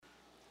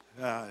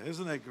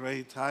Isn't it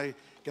great? I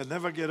can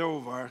never get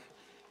over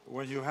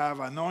when you have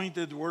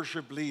anointed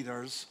worship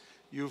leaders,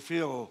 you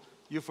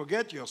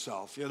forget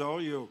yourself,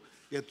 you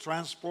get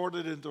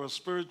transported into a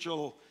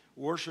spiritual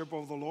worship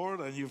of the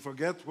Lord and you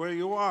forget where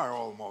you are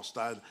almost.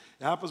 It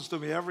happens to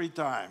me every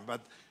time,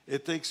 but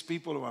it takes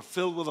people who are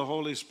filled with the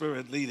Holy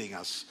Spirit leading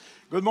us.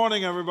 Good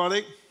morning,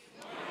 everybody. Good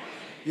morning.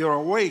 You're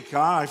awake,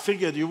 huh? I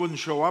figured you wouldn't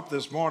show up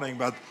this morning,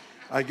 but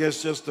I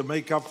guess just to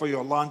make up for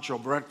your lunch or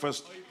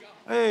breakfast.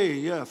 Hey,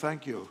 yeah,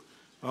 thank you.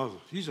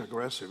 Oh, he's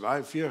aggressive.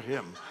 I fear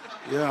him.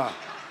 Yeah.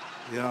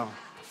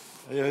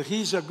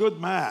 He's a good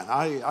man.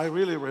 I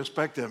really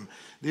respect him.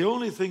 The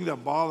only thing that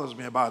bothers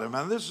me about him,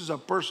 and this is a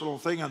personal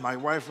thing, and my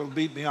wife will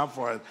beat me up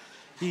for it.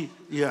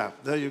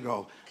 There you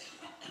go.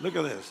 Look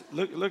at this.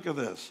 Look at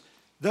this.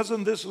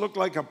 Doesn't this look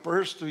like a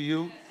purse to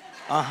you?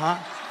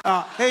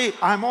 Hey,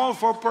 I'm all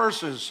for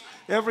purses.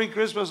 Every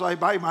Christmas I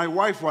buy my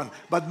wife one,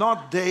 but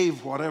not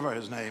Dave, whatever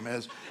his name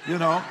is,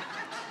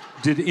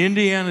 Did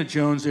Indiana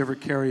Jones ever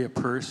carry a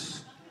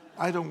purse?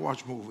 I don't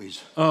watch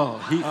movies.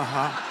 Oh,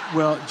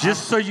 well,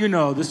 just so you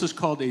know, this is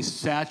called a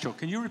satchel.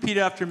 Can you repeat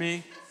after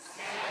me?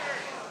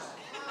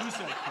 Who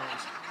said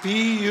purse?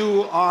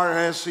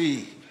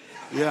 P-U-R-S-E.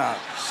 Yeah,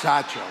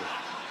 satchel.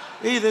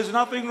 Hey, there's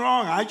nothing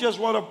wrong. I just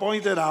want to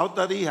point it out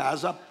that he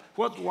has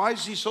why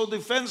is he so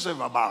defensive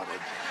about it?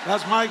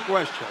 That's my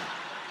question.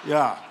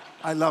 Yeah,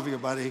 I love you,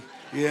 buddy.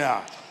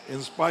 Yeah,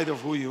 in spite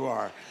of who you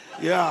are.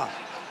 Yeah.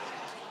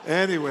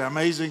 Anyway,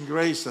 amazing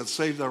grace that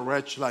saved a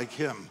wretch like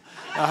him.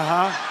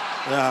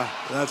 Yeah,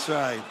 that's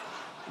right.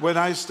 When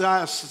I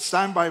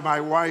stand by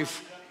my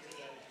wife,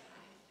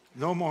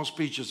 no more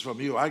speeches from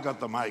you. I got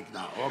the mic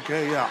now,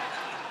 okay?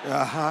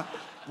 Yeah.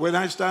 When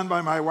I stand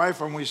by my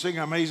wife and we sing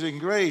Amazing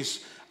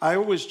Grace, I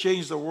always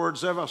change the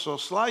words ever so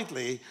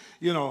slightly.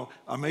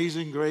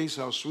 Amazing grace,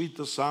 how sweet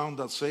the sound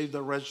that saved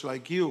a wretch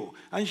like you.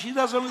 And she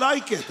doesn't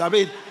like it. I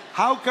mean,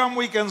 how come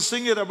we can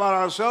sing it about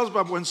ourselves,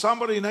 but when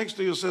somebody next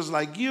to you says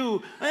like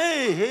you,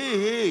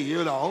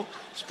 hey,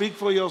 speak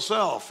for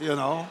yourself,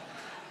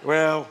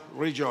 Well,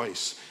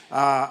 rejoice.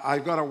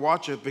 I've got to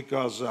watch it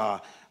because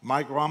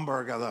Mike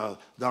Romberg, the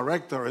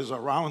director, is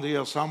around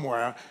here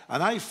somewhere,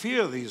 and I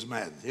fear these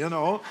men,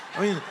 I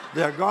mean,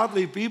 they're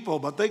godly people,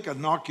 but they can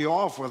knock you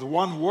off with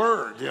one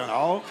word,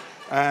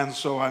 and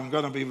so I'm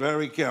going to be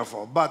very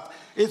careful. But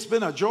it's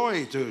been a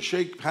joy to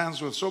shake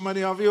hands with so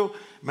many of you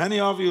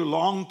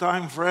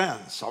longtime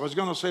friends. I was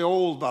going to say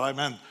old, but I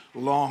meant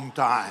long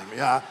time,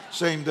 yeah,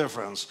 same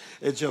difference.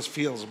 It just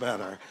feels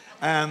better.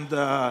 And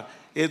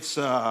it's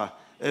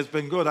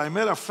been good. I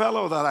met a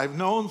fellow that I've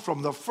known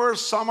from the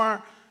first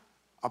summer.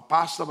 A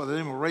pastor by the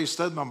name of Ray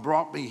Stedman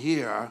brought me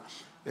here.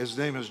 His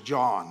name is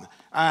John.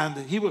 And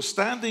he was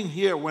standing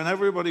here when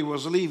everybody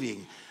was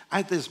leaving. I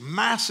had this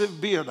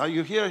massive beard. Are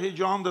you here,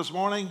 John, this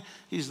morning?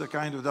 He's the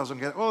kind who doesn't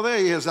get... Oh, there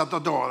he is at the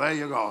door. There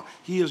you go.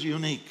 He is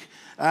unique.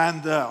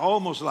 And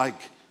almost like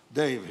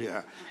Dave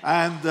here.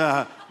 And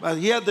but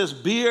he had this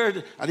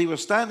beard, and he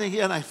was standing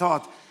here, and I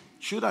thought,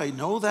 should I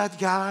know that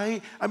guy?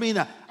 I mean,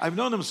 I've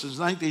known him since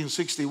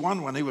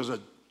 1961 when he was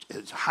a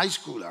high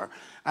schooler.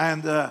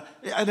 And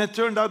it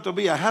turned out to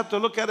be, I had to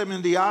look at him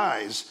in the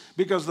eyes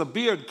because the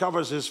beard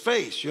covers his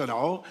face, I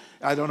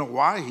don't know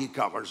why he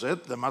covers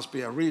it. There must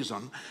be a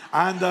reason.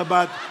 And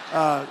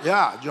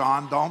yeah,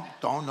 John,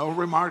 don't no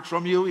remarks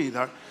from you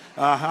either.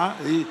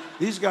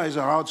 These guys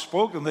are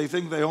outspoken. They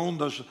think they own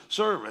the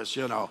service,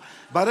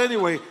 But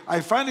anyway, I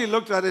finally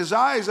looked at his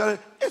eyes and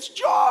it's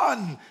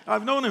John.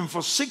 I've known him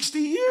for 60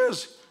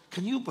 years.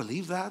 Can you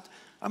believe that?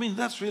 I mean,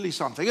 that's really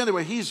something.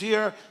 Anyway, he's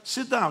here.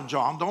 Sit down,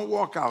 John. Don't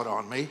walk out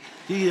on me.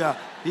 He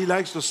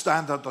likes to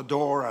stand at the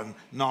door and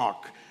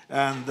knock.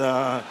 And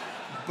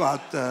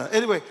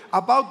anyway,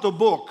 about the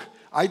book,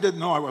 I didn't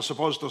know I was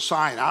supposed to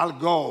sign. I'll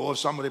go if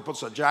somebody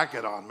puts a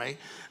jacket on me.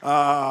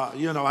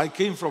 I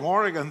came from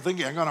Oregon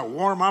thinking I'm going to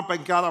warm up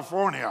in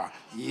California.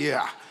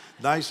 Yeah,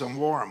 nice and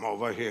warm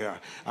over here.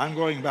 I'm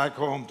going back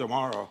home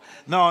tomorrow.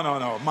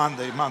 No,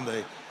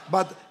 Monday.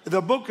 But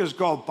the book is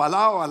called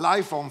Palau, A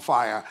Life on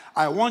Fire.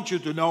 I want you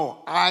to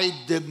know I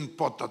didn't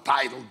put the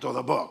title to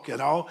the book,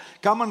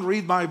 Come and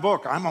read my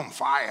book. I'm on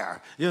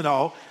fire,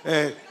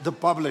 The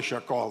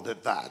publisher called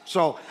it that.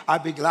 So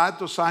I'd be glad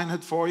to sign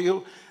it for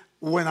you.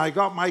 When I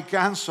got my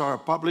cancer, a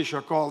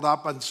publisher called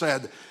up and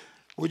said,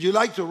 would you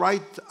like to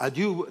write a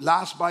new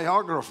last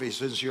biography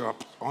since you're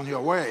on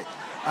your way?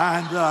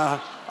 And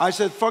I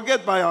said,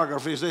 forget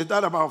biographies. They've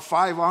done about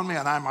 5 on me,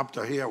 and I'm up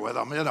to here with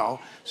them,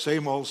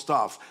 same old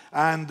stuff.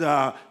 And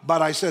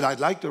but I said, I'd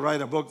like to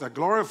write a book that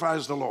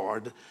glorifies the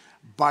Lord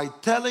by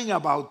telling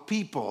about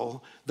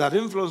people that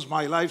influenced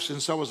my life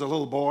since I was a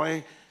little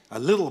boy,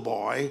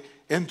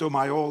 into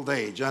my old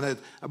age. And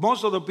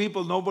most of the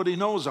people nobody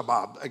knows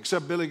about,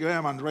 except Billy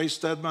Graham and Ray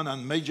Stedman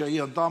and Major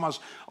Ian Thomas.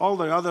 All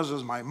the others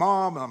is my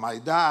mom and my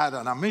dad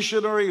and a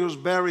missionary who's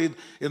buried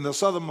in the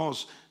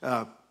southernmost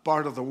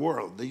part of the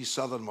world, the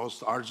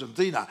southernmost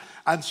Argentina.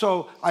 And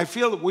so I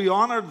feel that we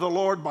honored the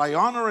Lord by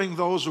honoring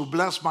those who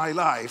blessed my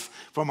life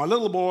from a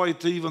little boy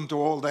to even to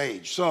old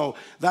age. So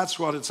that's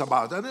what it's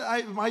about. And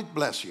I might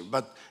bless you,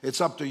 but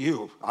it's up to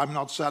you. I'm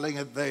not selling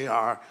it. They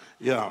are.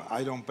 Yeah,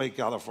 I don't pay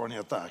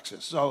California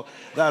taxes. So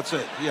that's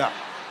it. Yeah.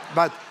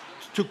 But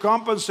to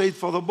compensate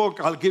for the book,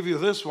 I'll give you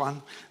this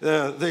one.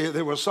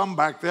 There were some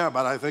back there,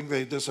 but I think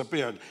they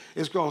disappeared.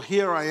 It's called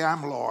Here I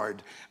Am,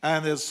 Lord.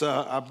 And it's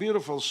a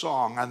beautiful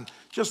song and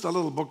just a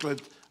little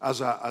booklet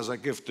as a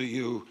gift to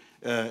you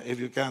if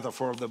you can't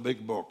afford the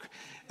big book.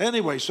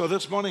 Anyway, so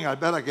this morning I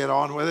better get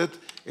on with it.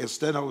 It's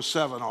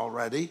 10:07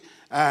 already.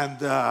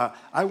 And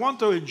I want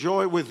to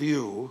enjoy with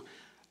you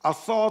a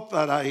thought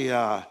that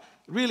I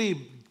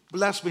really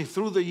blessed me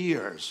through the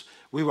years.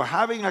 We were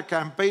having a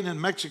campaign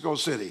in Mexico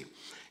City.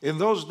 In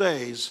those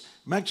days,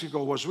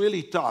 Mexico was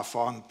really tough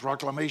on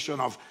proclamation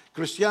of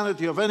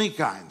Christianity of any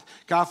kind.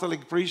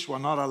 Catholic priests were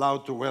not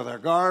allowed to wear their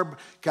garb.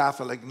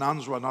 Catholic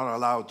nuns were not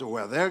allowed to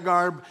wear their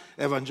garb.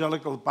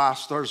 Evangelical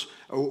pastors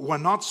were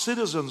not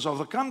citizens of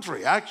the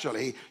country.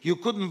 Actually, you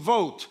couldn't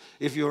vote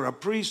if you're a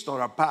priest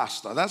or a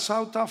pastor. That's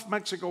how tough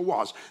Mexico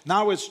was.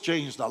 Now it's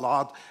changed a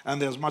lot,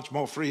 and there's much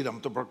more freedom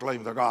to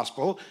proclaim the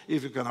gospel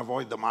if you can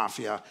avoid the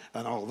mafia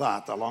and all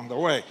that along the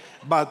way.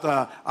 But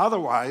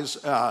otherwise,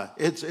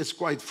 it's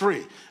quite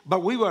free.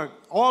 But we were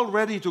all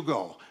ready to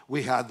go.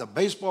 We had the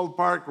baseball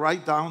park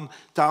right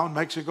downtown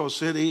Mexico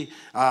City.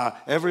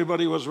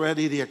 Everybody was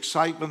ready. The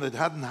excitement, it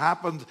hadn't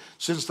happened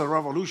since the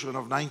revolution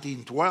of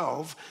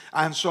 1912.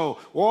 And so,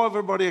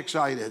 everybody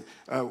excited.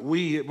 I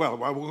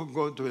won't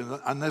go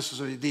into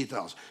unnecessary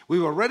details.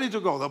 We were ready to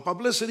go. The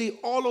publicity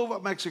all over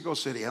Mexico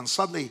City. And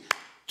suddenly,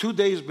 2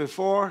 days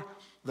before,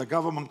 the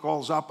government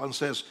calls up and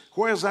says,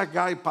 where's that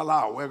guy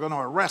Palau? We're going to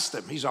arrest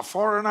him. He's a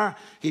foreigner.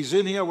 He's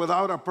in here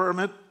without a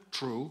permit.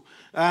 True.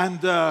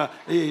 And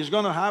he's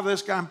going to have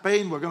this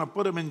campaign. We're going to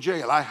put him in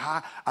jail.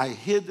 I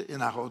hid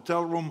in a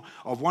hotel room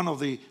of one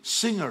of the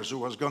singers who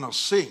was going to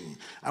sing.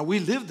 And we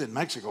lived in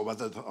Mexico, but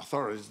the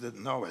authorities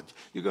didn't know it.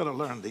 You got to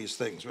learn these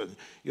things. When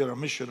you're a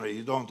missionary,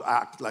 you don't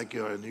act like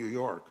you're in New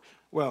York.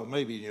 Well,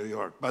 maybe New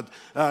York, but,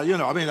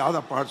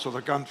 other parts of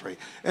the country.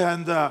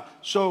 And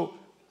so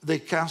they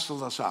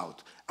canceled us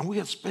out. And we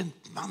had spent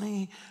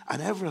money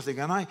and everything.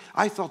 And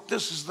I thought,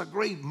 this is the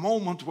great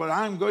moment where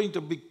I'm going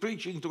to be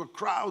preaching to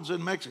crowds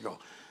in Mexico.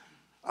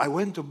 I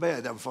went to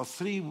bed, and for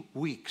 3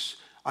 weeks,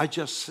 I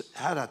just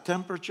had a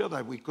temperature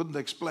that we couldn't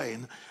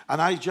explain.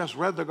 And I just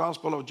read the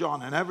Gospel of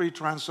John in every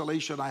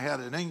translation I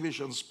had in English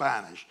and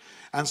Spanish.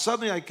 And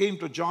suddenly I came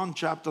to John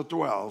chapter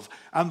 12,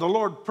 and the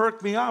Lord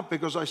perked me up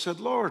because I said,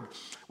 Lord,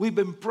 we've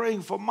been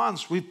praying for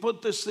months. We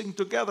put this thing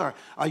together.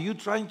 Are you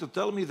trying to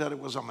tell me that it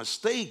was a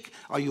mistake?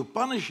 Are you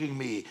punishing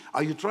me?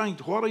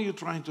 What are you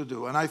trying to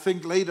do? And I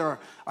think later,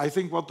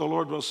 what the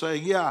Lord was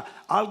saying, yeah,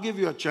 I'll give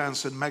you a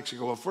chance in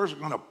Mexico. But first, I'm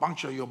going to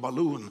puncture your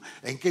balloon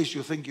in case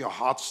you think you're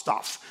hot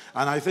stuff.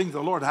 And I think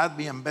the Lord had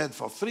me in bed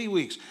for 3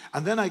 weeks.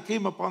 And then I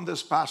came upon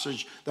this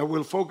passage that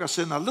we'll focus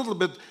in a little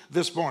bit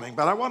this morning.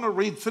 But I want to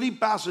read 3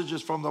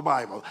 passages from the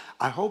Bible.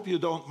 I hope you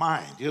don't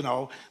mind.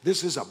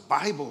 This is a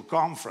Bible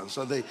conference,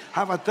 and they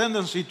have a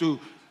tendency to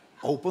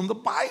open the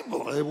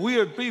Bible. They're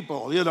weird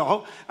people,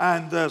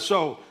 And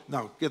so,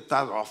 now get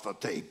that off the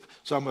tape.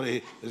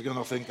 Somebody is going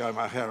to think I'm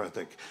a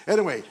heretic.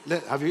 Anyway,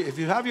 if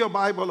you have your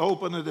Bible,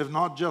 open it. If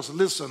not, just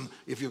listen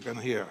if you can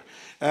hear.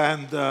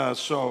 And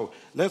so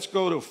let's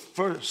go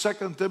to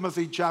 2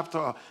 Timothy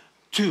chapter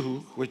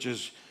 2, which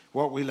is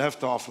what we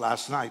left off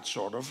last night,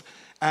 sort of.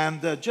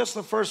 And just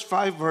the first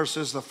 5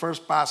 verses, the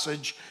first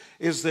passage,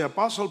 is the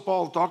Apostle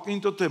Paul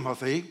talking to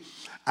Timothy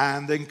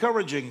and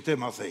encouraging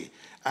Timothy.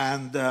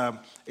 And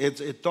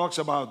it talks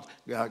about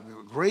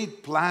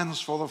great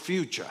plans for the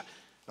future.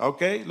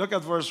 Okay, look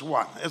at verse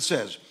 1. It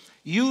says,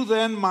 you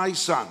then, my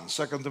son,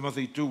 2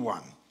 Timothy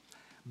 2:1,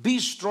 be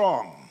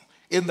strong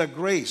in the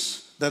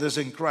grace that is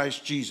in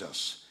Christ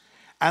Jesus.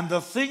 And the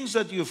things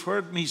that you've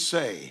heard me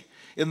say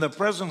in the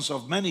presence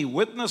of many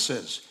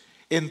witnesses,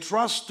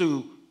 entrust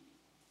to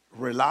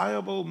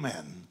reliable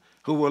men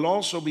who will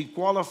also be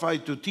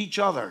qualified to teach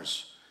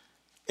others.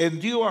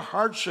 Endure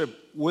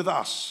hardship with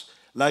us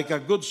like a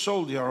good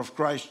soldier of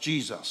Christ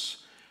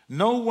Jesus.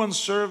 No one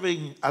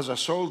serving as a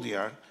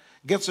soldier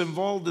gets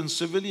involved in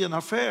civilian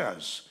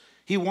affairs.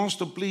 He wants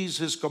to please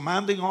his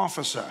commanding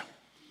officer.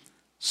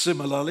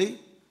 Similarly,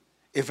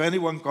 if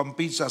anyone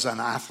competes as an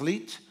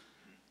athlete,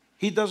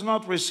 he does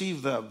not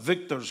receive the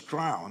victor's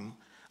crown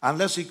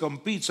unless he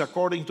competes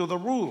according to the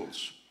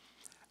rules.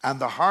 And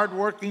the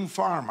hard-working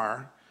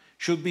farmer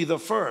should be the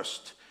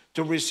first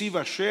to receive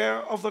a share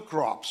of the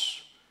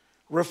crops.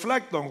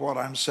 Reflect on what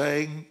I'm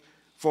saying,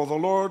 for the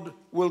Lord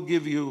will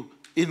give you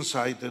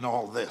insight in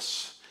all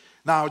this.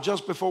 Now,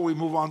 just before we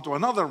move on to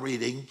another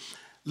reading,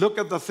 look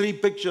at the 3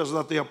 pictures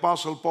that the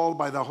Apostle Paul,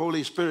 by the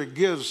Holy Spirit,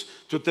 gives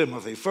to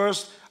Timothy.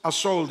 First, a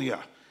soldier,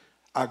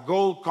 a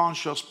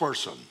goal-conscious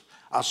person.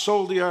 A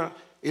soldier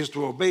is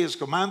to obey his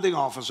commanding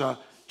officer,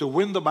 to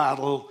win the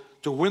battle,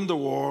 to win the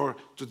war,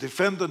 to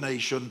defend the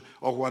nation,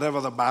 or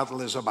whatever the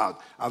battle is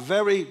about. A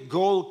very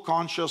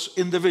goal-conscious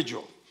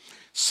individual.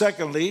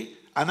 Secondly,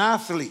 an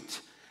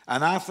athlete.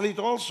 An athlete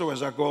also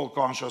is a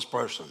goal-conscious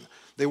person.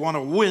 They want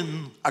to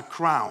win a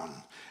crown.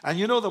 And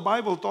you know, the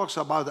Bible talks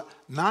about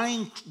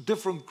 9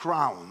 different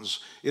crowns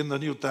in the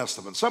New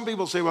Testament. Some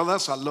people say, well,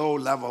 that's a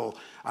low-level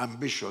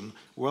ambition.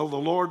 Well, the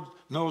Lord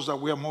knows that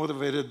we are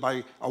motivated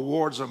by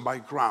awards and by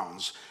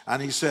crowns. And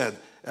he said,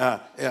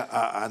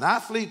 an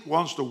athlete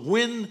wants to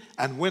win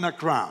and win a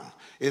crown.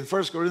 In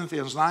 1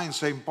 Corinthians 9,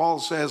 St. Paul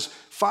says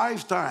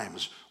 5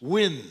 times,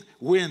 win,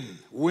 win,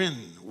 win,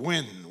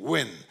 win,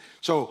 win.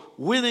 So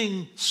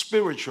winning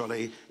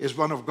spiritually is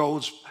one of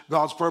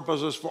God's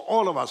purposes for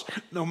all of us,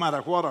 no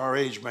matter what our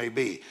age may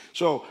be.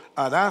 So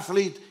an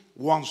athlete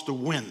wants to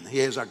win.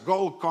 He is a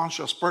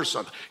goal-conscious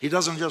person. He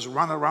doesn't just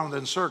run around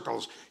in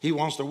circles. He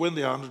wants to win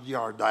the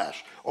 100-yard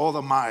dash or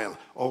the mile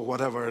or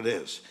whatever it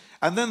is.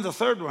 And then the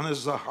third one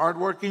is the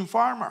hardworking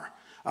farmer.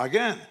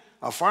 Again,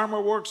 a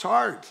farmer works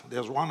hard.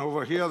 There's one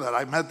over here that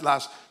I met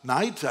last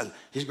night, and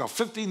he's got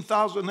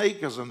 15,000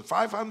 acres and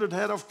 500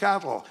 head of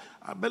cattle.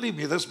 Believe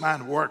me, this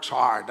man works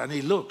hard, and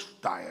he looks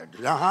tired.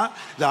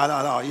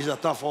 No, he's a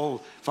tough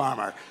old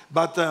farmer.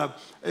 But,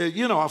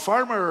 you know, a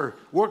farmer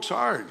works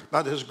hard,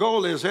 but his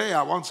goal is, hey,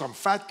 I want some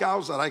fat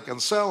cows that I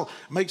can sell,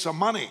 make some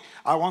money.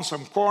 I want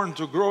some corn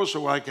to grow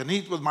so I can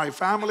eat with my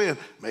family and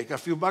make a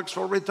few bucks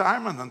for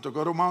retirement and to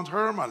go to Mount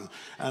Hermon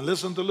and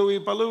listen to Louis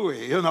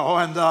Pallouie, you know.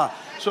 And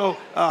so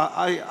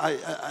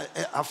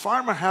a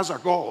farmer has a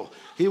goal.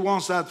 He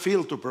wants that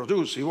field to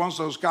produce. He wants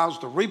those cows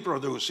to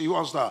reproduce. He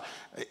wants to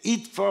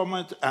eat from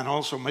it and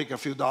also make a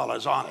few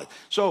dollars on it.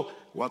 So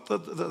what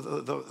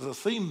the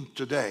theme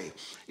today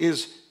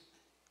is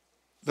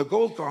the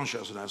goal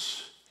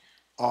consciousness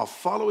of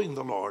following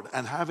the Lord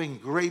and having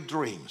great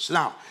dreams.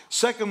 Now,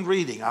 second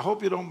reading, I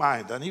hope you don't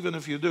mind, and even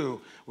if you do,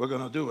 we're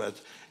going to do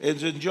it.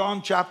 It's in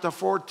John chapter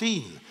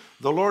 14.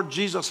 The Lord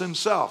Jesus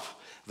himself,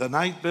 the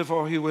night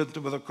before he went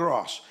to the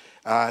cross,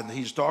 and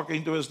he's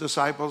talking to his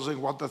disciples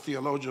in what the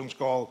theologians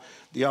call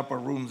the upper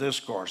room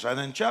discourse. And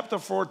in chapter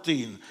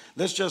 14,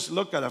 let's just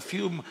look at a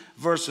few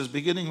verses,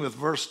 beginning with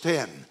verse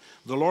 10.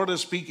 The Lord is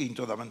speaking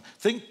to them.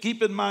 And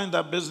keep in mind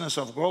that business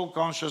of goal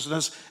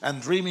consciousness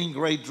and dreaming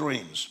great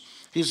dreams.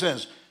 He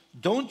says,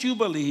 don't you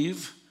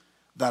believe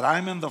that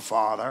I'm in the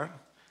Father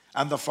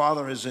and the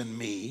Father is in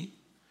me?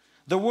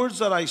 The words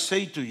that I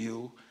say to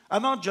you are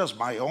not just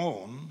my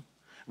own.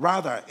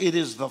 Rather, it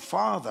is the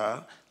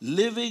Father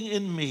living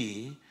in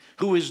me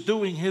who is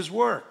doing his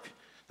work.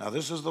 Now,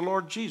 this is the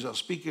Lord Jesus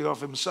speaking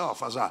of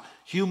himself as a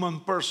human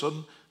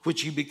person,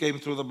 which he became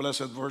through the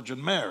Blessed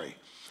Virgin Mary.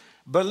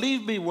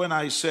 Believe me when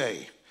I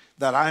say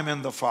that I'm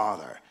in the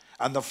Father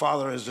and the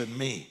Father is in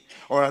me.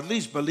 Or at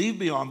least believe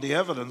me on the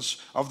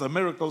evidence of the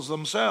miracles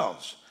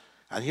themselves.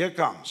 And here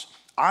comes.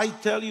 I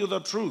tell you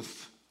the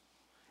truth.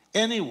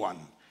 Anyone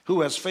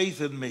who has faith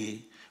in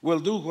me will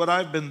do what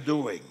I've been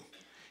doing.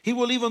 He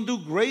will even do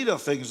greater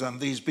things than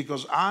these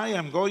because I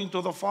am going to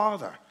the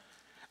Father.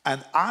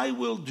 And I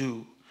will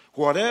do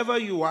whatever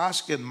you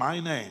ask in my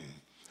name,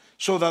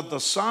 so that the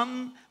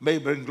Son may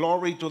bring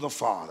glory to the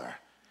Father.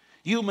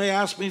 You may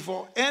ask me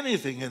for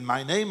anything in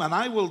my name, and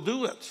I will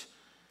do it.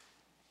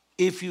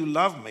 If you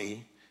love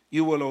me,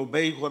 you will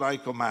obey what I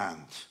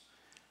command.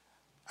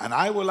 And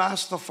I will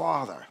ask the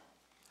Father,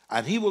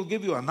 and he will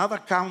give you another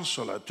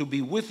counselor to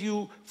be with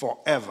you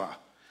forever,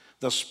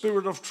 the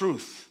Spirit of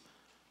truth.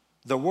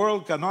 The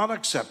world cannot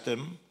accept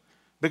him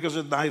because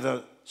it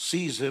neither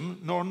sees him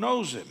nor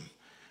knows him.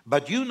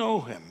 But you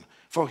know him,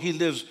 for he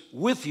lives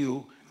with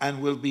you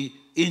and will be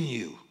in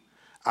you.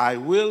 I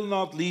will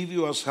not leave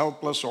you as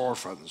helpless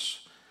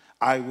orphans.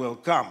 I will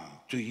come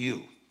to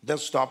you.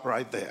 Let's stop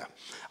right there.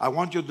 I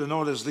want you to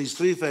notice these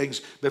 3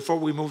 things before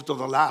we move to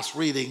the last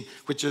reading,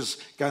 which is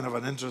kind of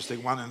an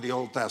interesting one in the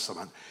Old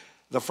Testament.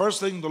 The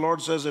first thing the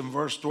Lord says in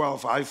verse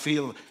 12, I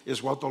feel,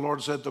 is what the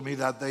Lord said to me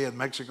that day in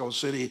Mexico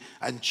City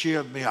and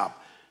cheered me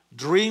up.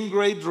 Dream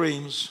great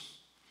dreams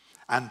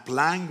and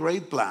plan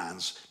great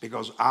plans,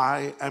 because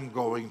I am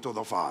going to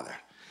the Father.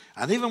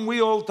 And even we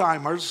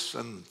old-timers,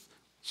 and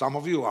some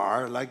of you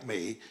are like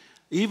me,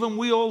 even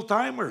we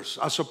old-timers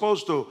are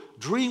supposed to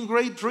dream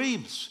great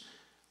dreams.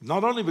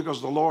 Not only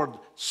because the Lord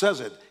says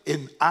it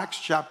in Acts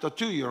chapter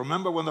 2. You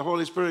remember when the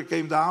Holy Spirit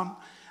came down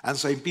and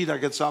St. Peter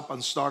gets up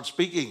and starts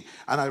speaking.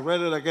 And I read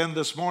it again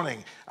this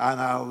morning,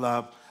 and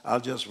I'll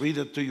just read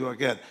it to you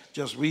again.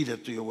 Just read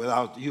it to you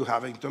without you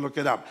having to look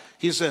it up.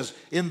 He says,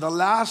 in the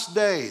last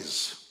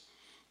days,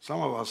 some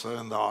of us are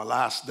in our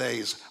last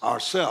days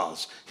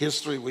ourselves.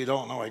 History, we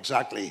don't know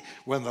exactly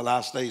when the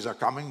last days are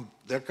coming.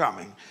 They're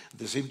coming.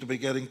 They seem to be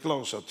getting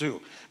closer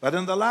too. But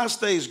in the last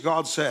days,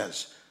 God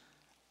says,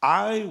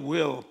 I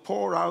will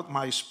pour out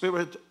my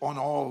Spirit on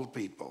all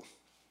people.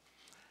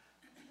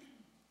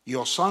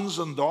 Your sons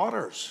and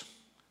daughters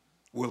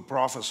will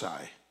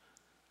prophesy.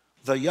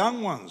 The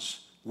young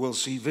ones will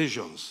see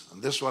visions.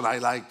 And this one I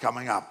like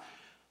coming up.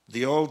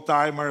 The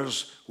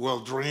old-timers will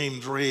dream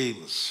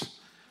dreams.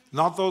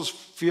 Not those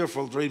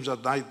fearful dreams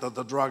at night that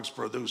the drugs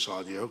produce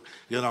on you,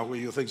 where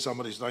you think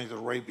somebody's trying to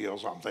rape you or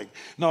something.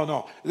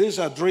 No. These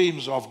are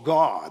dreams of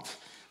God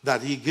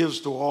that he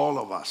gives to all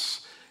of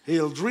us.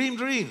 He'll dream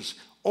dreams.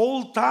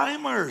 Old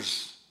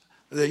timers.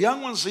 The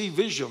young ones see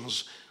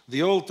visions.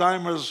 The old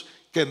timers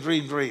can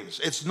dream dreams.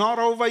 It's not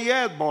over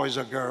yet, boys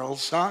and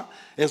girls.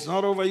 It's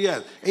not over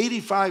yet.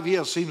 85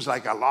 years seems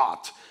like a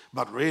lot.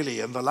 But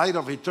really, in the light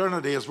of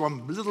eternity, it's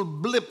one little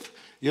blip,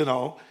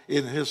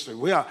 in history.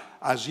 We are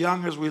as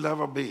young as we'll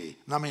ever be.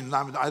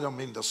 I don't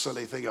mean the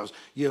silly thing of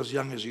you're as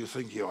young as you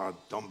think you are.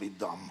 Don't be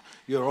dumb.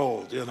 You're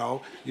old, You're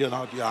not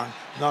young.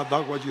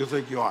 Not what you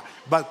think you are.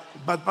 But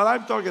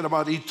I'm talking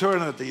about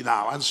eternity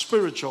now and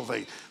spiritual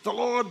things. The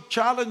Lord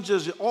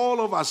challenges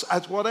all of us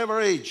at whatever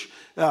age.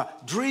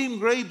 Dream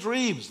great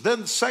dreams.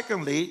 Then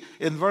secondly,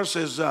 in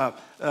verses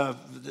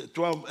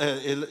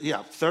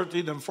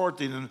 13 and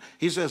 14, and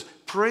he says,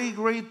 pray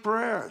great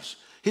prayers.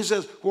 He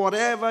says,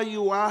 whatever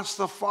you ask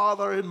the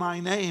Father in my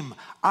name,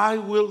 I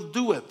will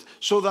do it,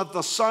 so that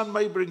the Son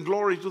may bring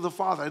glory to the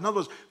Father. In other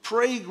words,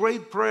 pray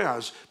great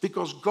prayers,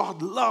 because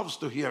God loves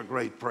to hear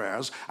great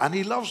prayers, and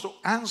he loves to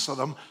answer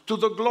them to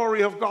the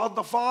glory of God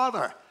the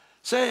Father.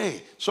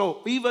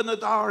 So even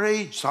at our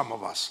age, some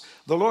of us,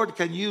 the Lord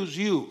can use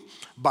you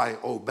by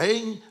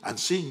obeying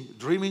and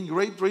dreaming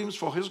great dreams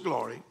for his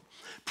glory,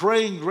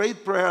 praying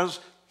great prayers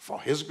for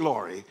his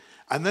glory.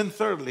 And then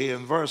thirdly,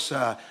 in verse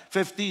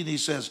 15, he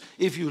says,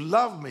 if you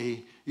love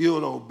me, you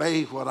will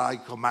obey what I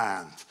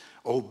command.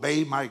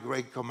 Obey my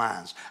great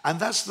commands. And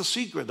that's the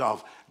secret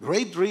of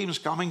great dreams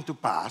coming to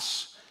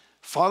pass,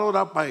 followed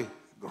up by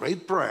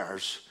great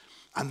prayers,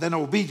 and then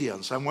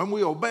obedience. And when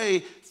we obey,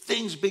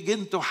 things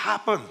begin to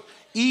happen.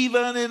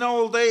 Even in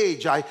old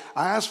age. I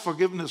ask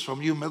forgiveness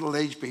from you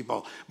middle-aged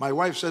people. My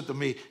wife said to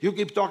me, you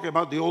keep talking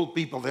about the old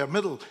people. There are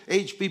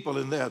middle-aged people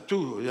in there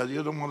too.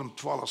 You don't want them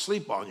to fall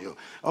asleep on you.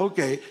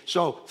 Okay,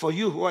 so for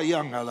you who are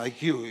younger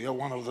like you're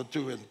one of the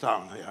two in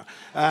town here.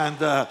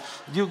 And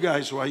you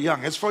guys who are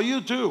young, it's for you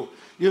too.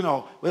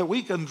 Where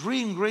we can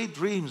dream great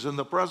dreams in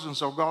the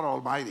presence of God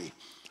Almighty.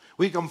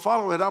 We can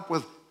follow it up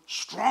with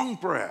strong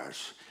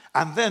prayers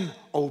and then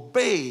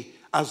obey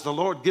as the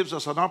Lord gives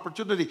us an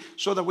opportunity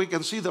so that we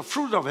can see the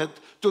fruit of it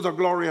to the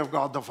glory of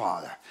God the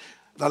Father.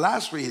 The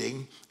last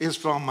reading is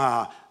from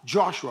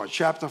Joshua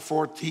chapter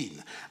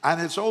 14.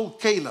 And it's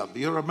old Caleb.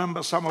 You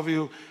remember, some of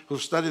you who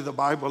study the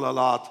Bible a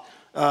lot,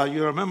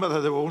 you remember that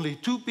there were only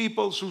two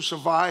peoples who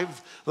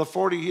survived the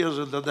 40 years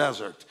in the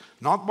desert.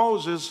 Not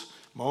Moses.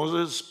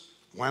 Moses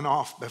went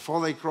off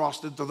before they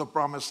crossed into the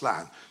promised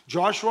land.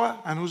 Joshua,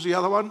 and who's the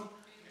other one?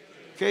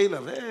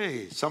 Caleb.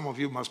 Hey, some of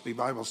you must be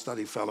Bible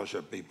study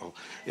fellowship people.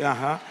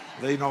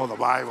 They know the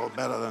Bible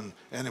better than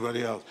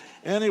anybody else.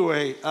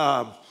 Anyway,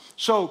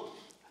 so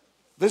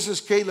this is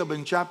Caleb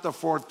in chapter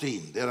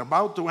 14. They're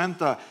about to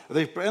enter.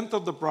 They've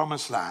entered the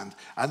promised land.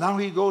 And now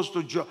he goes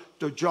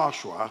to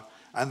Joshua.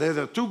 And they're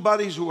the two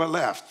buddies who were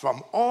left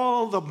from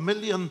all the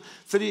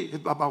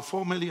about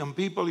 4 million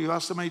people you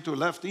estimate who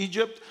left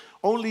Egypt.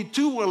 Only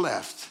two were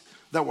left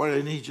that were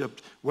in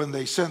Egypt when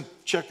they sent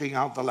checking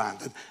out the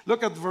land. And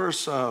look at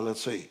verse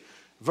 8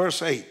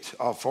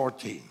 of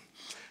 14.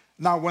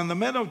 Now, when the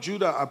men of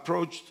Judah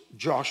approached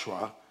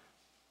Joshua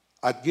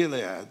at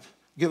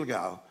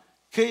Gilgal,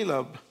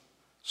 Caleb,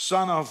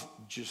 son of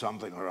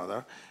something or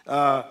other,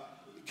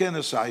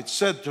 Kenizzite,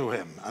 said to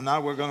him, and now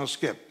we're going to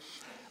skip,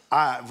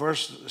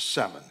 verse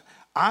 7.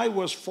 I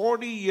was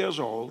 40 years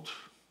old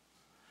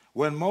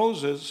when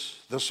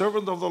Moses, the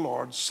servant of the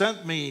Lord,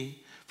 sent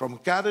me from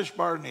Kadesh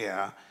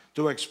Barnea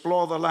to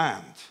explore the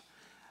land.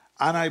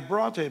 And I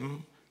brought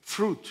him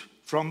fruit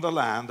from the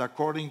land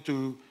according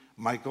to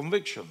my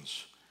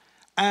convictions.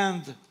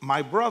 And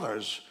my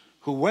brothers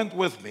who went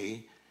with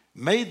me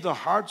made the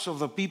hearts of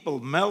the people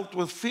melt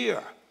with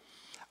fear.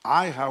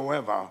 I,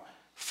 however,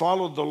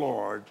 followed the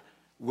Lord,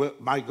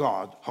 my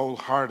God,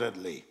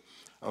 wholeheartedly.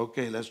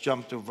 Okay, let's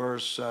jump to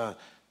verse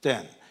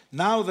 10.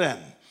 Now then,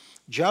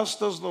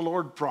 just as the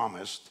Lord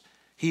promised,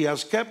 he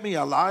has kept me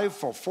alive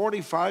for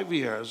 45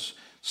 years,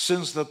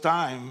 since the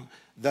time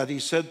that he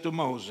said to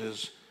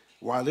Moses,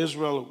 while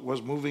Israel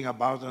was moving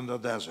about in the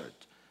desert.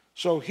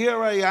 So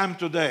here I am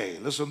today,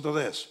 listen to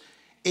this,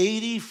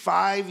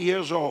 85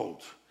 years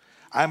old.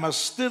 I'm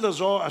still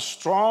as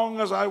strong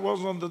as I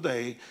was on the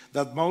day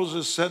that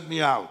Moses sent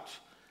me out.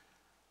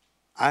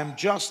 I'm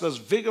just as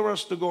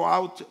vigorous to go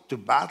out to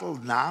battle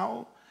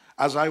now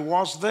as I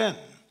was then.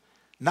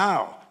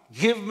 Now,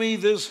 give me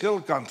this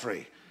hill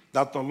country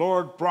that the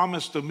Lord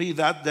promised to me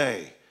that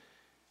day.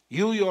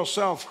 You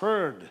yourself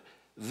heard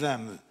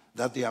them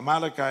that the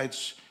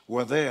Amalekites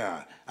were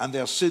there, and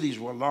their cities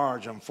were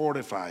large and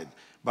fortified.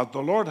 But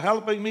the Lord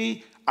helping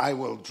me, I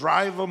will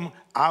drive them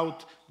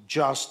out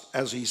just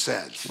as he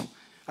said.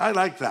 I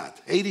like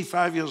that.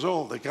 85 years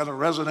old. It kind of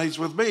resonates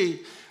with me.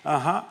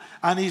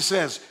 And he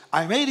says,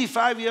 I'm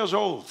 85 years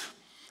old,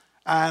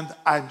 and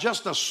I'm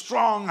just as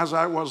strong as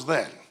I was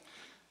then.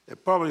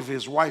 Probably if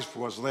his wife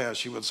was there,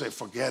 she would say,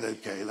 forget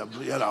it, Caleb.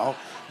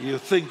 You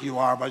think you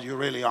are, but you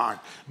really aren't.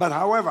 But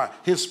however,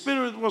 his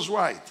spirit was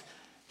right.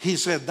 He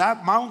said,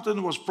 that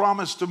mountain was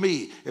promised to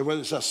me. It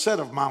was a set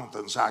of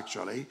mountains,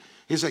 actually.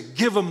 He said,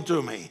 give them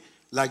to me,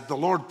 like the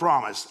Lord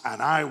promised,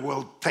 and I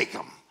will take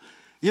them.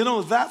 You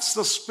know, that's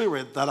the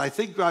spirit that I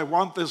think I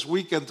want this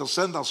weekend to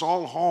send us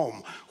all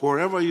home,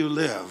 wherever you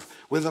live,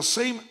 with the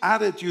same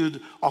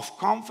attitude of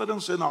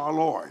confidence in our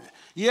Lord.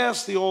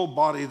 Yes, the old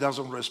body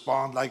doesn't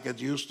respond like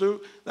it used to.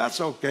 That's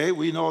okay.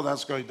 We know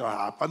that's going to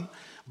happen.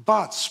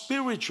 But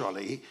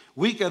spiritually,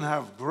 we can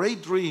have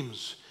great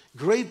dreams,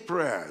 great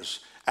prayers,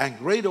 and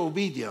great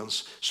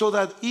obedience, so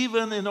that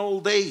even in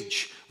old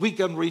age, we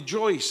can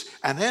rejoice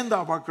and end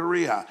our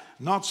career,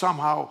 not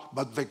somehow,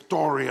 but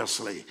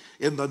victoriously,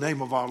 in the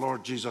name of our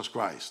Lord Jesus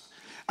Christ.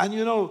 And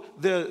you know,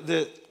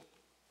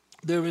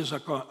 there is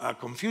a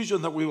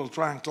confusion that we will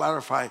try and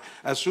clarify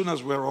as soon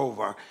as we're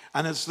over,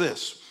 and it's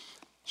this.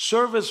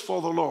 Service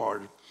for the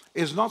Lord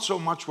is not so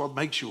much what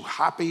makes you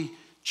happy,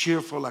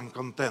 cheerful, and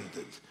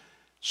contented.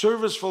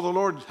 Service for the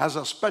Lord has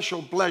a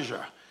special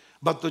pleasure.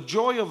 But the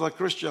joy of the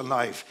Christian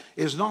life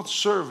is not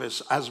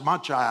service as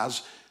much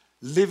as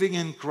living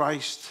in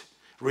Christ,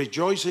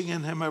 rejoicing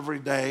in Him every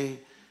day,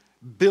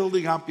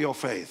 building up your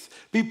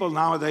faith. People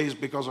nowadays,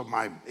 because of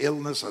my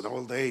illness and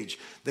old age,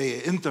 they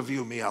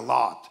interview me a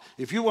lot.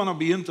 If you want to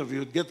be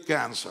interviewed, get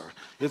cancer.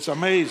 It's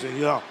amazing,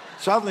 you know.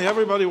 Suddenly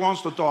everybody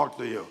wants to talk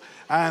to you.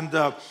 And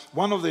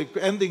one of the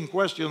ending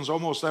questions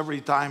almost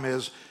every time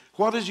is,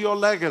 what is your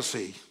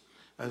legacy?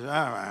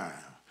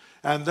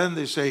 And then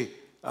they say,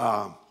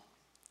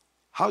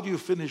 how do you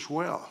finish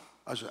well?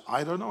 I said,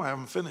 I don't know. I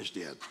haven't finished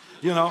yet.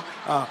 You know,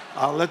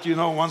 I'll let you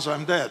know once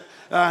I'm dead.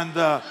 And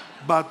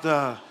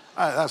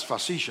that's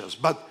facetious.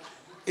 But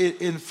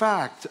in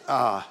fact,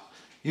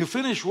 you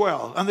finish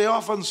well. And they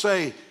often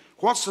say,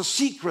 what's the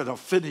secret of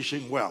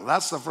finishing well?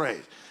 That's the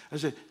phrase. I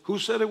said, who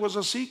said it was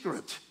a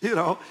secret? You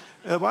know,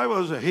 the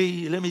Bible says,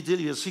 hey, let me tell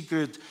you a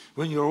secret.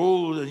 When you're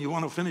old and you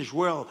want to finish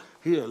well,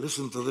 here,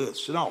 listen to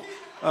this. You know,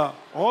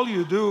 all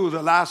you do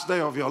the last day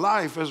of your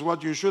life is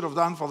what you should have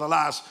done for the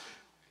last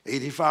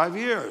 85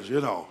 years,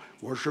 you know.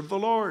 Worship the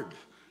Lord.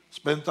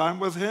 Spend time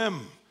with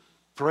Him.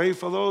 Pray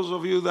for those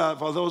of you that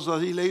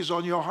He lays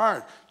on your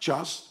heart.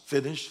 Just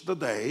finish the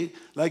day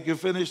like you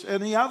finished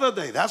any other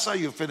day. That's how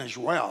you finish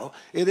well.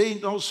 It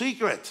ain't no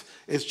secret.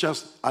 It's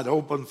just an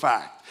open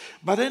fact.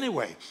 But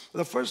anyway,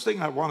 the first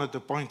thing I wanted to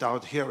point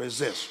out here is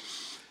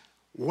this.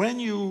 When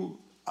you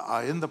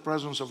are in the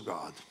presence of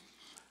God,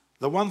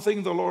 the one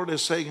thing the Lord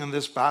is saying in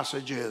this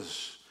passage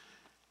is,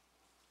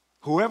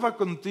 whoever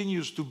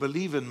continues to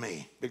believe in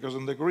me, because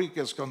in the Greek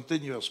it's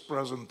continuous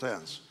present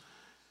tense,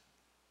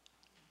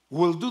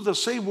 will do the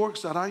same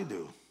works that I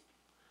do.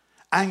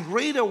 And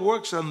greater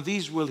works than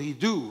these will he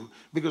do,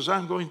 because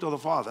I'm going to the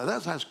Father.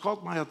 That has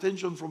caught my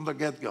attention from the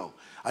get-go.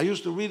 I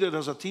used to read it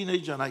as a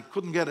teenager and I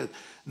couldn't get it.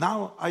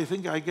 Now I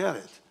think I get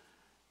it.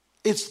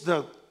 It's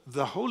the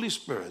Holy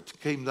Spirit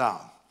came down.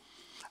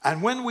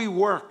 And when we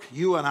work,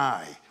 you and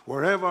I,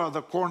 wherever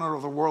the corner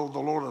of the world the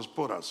Lord has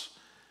put us,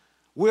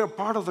 we're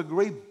part of the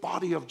great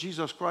body of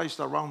Jesus Christ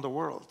around the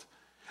world.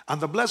 And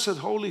the blessed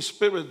Holy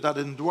Spirit that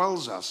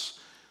indwells us,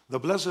 the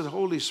blessed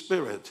Holy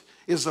Spirit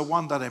is the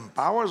one that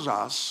empowers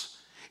us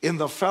in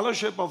the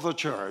fellowship of the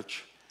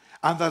church,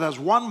 and that as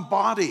one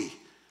body,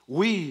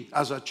 we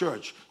as a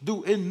church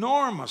do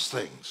enormous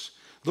things.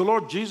 The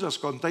Lord Jesus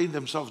contained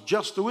Himself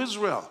just to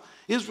Israel.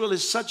 Israel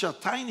is such a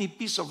tiny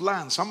piece of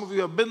land. Some of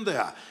you have been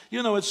there.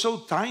 You know, it's so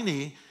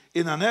tiny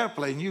in an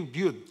airplane,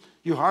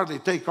 you hardly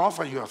take off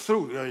and you're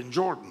through, you're in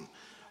Jordan.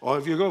 Or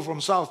if you go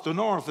from south to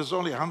north, it's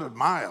only 100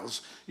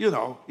 miles. You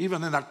know,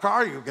 even in a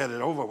car, you get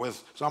it over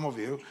with, some of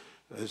you.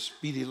 The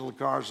speedy little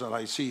cars that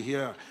I see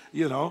here,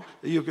 you know,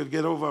 you could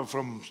get over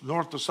from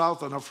north to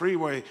south on a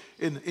freeway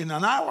in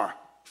an hour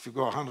if you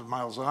go 100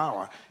 miles an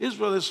hour.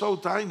 Israel is so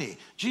tiny.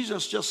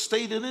 Jesus just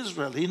stayed in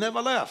Israel. He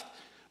never left.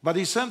 But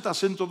He sent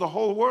us into the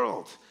whole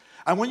world.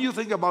 And when you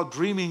think about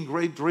dreaming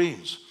great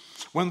dreams,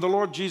 when the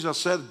Lord Jesus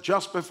said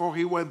just before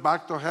He went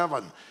back to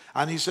heaven,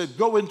 and He said,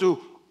 go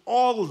into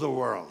all the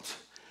world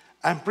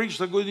and preach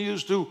the good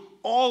news to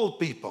all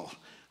people.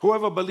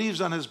 Whoever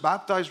believes and is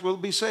baptized will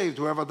be saved.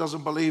 Whoever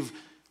doesn't believe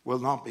will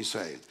not be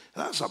saved.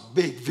 That's a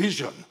big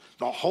vision.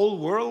 The whole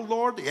world,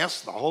 Lord?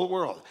 Yes, the whole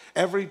world.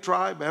 Every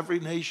tribe, every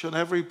nation,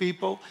 every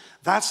people.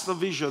 That's the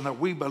vision that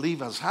we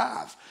believers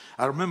have.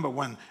 I remember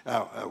when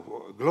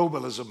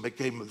globalism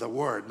became the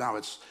word. Now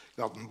it's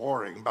gotten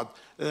boring. But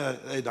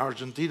in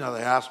Argentina,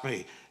 they asked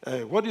me,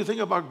 what do you think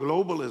about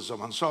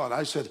globalism and so on?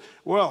 I said,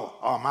 well,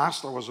 our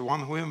master was the one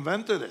who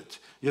invented it,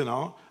 you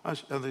know.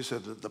 And they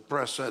said, the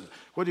press said,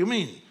 what do you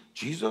mean?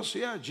 Jesus?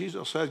 Yeah,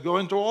 Jesus said, go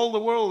into all the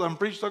world and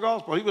preach the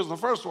gospel. He was the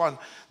first one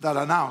that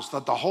announced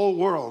that the whole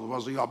world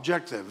was the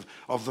objective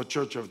of the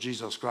Church of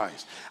Jesus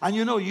Christ. And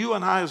you know, you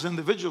and I as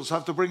individuals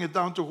have to bring it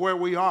down to where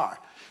we are.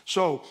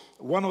 So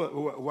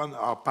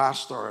our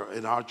pastor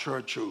in our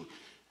church, who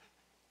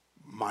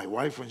my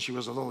wife, when she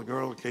was a little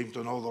girl, came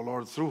to know the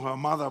Lord through her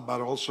mother,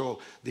 but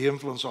also the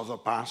influence of the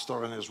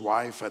pastor and his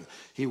wife. And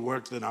he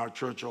worked in our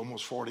church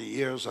almost 40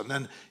 years, and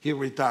then he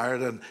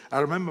retired. And I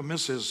remember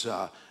Mrs.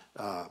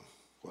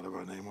 Whatever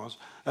her name was.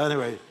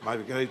 Anyway, my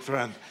great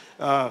friend.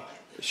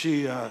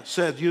 she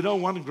said, you know,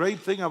 one great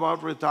thing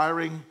about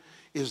retiring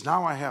is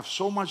now I have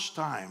so much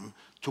time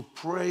to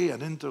pray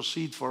and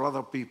intercede for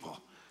other people.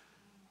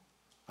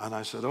 And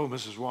I said, oh,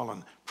 Mrs.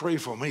 Wallen, pray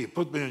for me.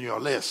 Put me on your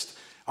list.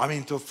 I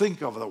mean, to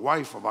think of the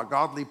wife of a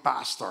godly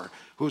pastor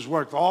who's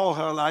worked all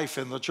her life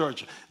in the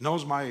church,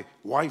 knows my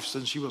wife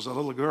since she was a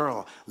little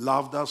girl,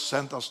 loved us,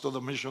 sent us to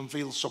the mission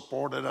field,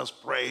 supported us,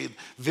 prayed,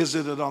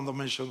 visited on the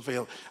mission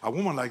field. A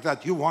woman like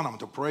that, you want them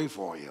to pray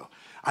for you.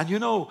 And you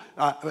know,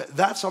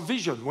 that's a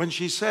vision when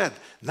she said,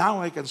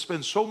 now I can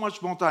spend so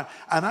much more time.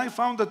 And I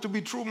found that to be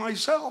true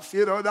myself.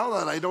 You know, now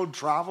that I don't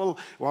travel,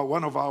 well,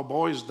 one of our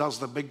boys does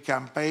the big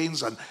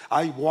campaigns and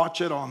I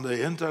watch it on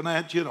the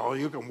internet. You know,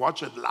 you can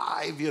watch it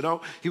live, you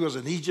know. He was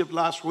in Egypt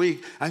last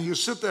week and you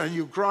sit there and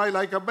you cry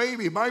like a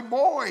baby. My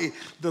boy,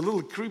 the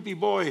little creepy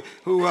boy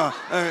who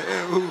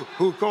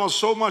caused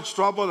so much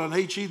trouble and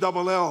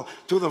HELL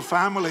to the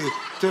family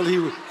till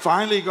he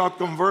finally got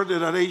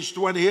converted at age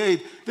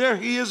 28. There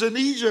he is in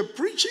Egypt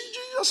preaching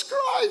Jesus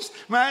Christ.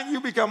 Man, you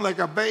become like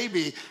a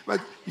baby.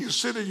 But you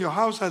sit in your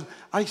house and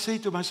I say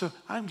to myself,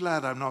 I'm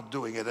glad I'm not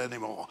doing it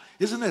anymore.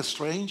 Isn't that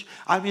strange?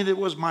 I mean, it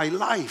was my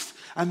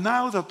life. And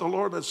now that the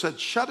Lord has said,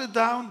 shut it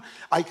down,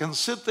 I can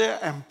sit there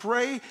and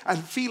pray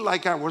and feel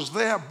like I was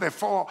there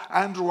before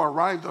Andrew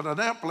arrived on an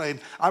airplane.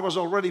 I was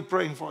already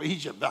praying for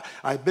Egypt.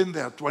 I've been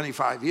there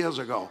 25 years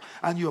ago.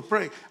 And you're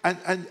praying.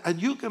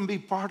 And you can be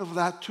part of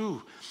that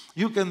too.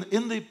 You can,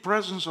 in the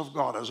presence of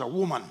God, as a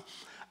woman,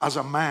 as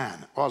a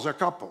man, or as a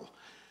couple,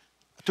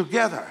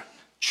 together,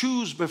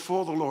 choose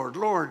before the Lord,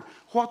 Lord,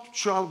 what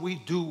shall we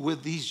do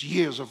with these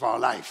years of our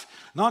life?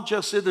 Not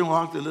just sit and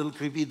walk the little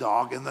creepy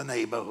dog in the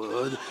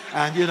neighborhood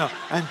and, you know,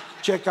 and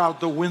check out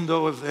the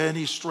window if there are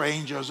any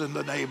strangers in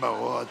the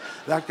neighborhood,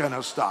 that kind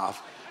of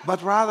stuff.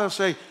 But rather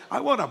say,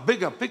 I want a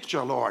bigger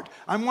picture, Lord.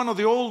 I'm one of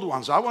the old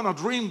ones. I want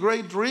to dream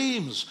great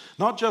dreams,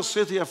 not just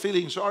sit here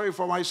feeling sorry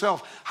for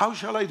myself. How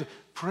shall I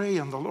pray?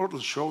 And the Lord will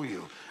show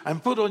you.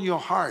 And put on your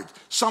heart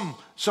some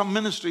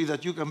ministry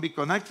that you can be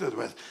connected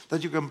with,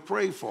 that you can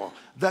pray for,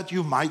 that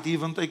you might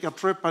even take a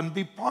trip and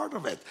be part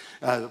of it.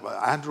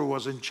 Andrew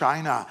was in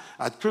China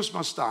at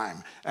Christmas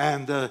time,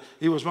 and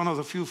he was one of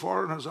the few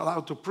foreigners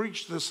allowed to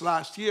preach this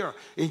last year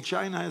in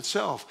China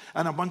itself.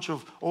 And a bunch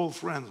of old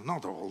friends,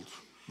 not old,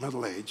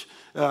 middle age,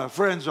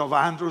 friends of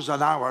Andrew's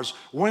and ours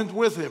went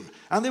with him.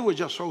 And they were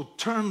just so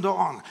turned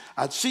on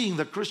at seeing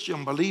the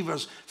Christian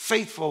believers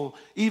faithful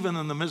even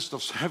in the midst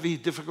of heavy,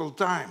 difficult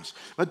times.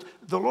 But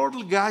the Lord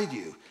will guide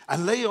you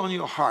and lay on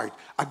your heart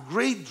a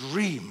great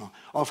dream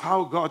of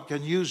how God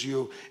can use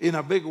you in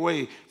a big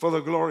way for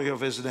the glory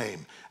of His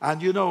name.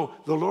 And you know,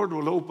 the Lord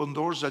will open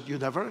doors that you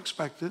never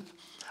expected.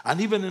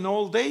 And even in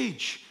old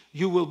age,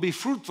 you will be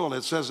fruitful,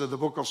 it says in the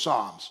book of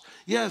Psalms.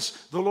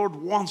 Yes, the Lord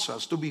wants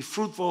us to be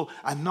fruitful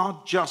and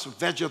not just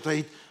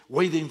vegetate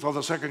waiting for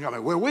the second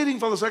coming. We're waiting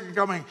for the second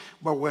coming,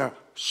 but we're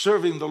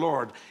serving the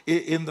Lord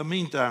in the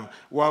meantime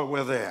while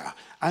we're there.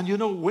 And you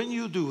know, when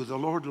you do, the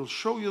Lord will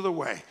show you the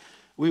way.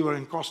 We were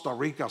in Costa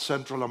Rica,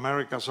 Central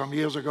America, some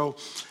years ago,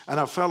 and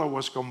a fellow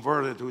was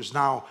converted who is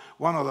now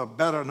one of the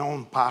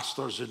better-known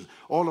pastors in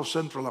all of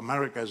Central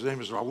America. His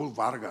name is Raul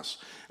Vargas.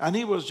 And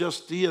he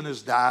and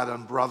his dad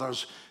and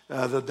brothers.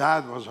 The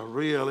dad was a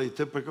really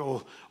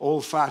typical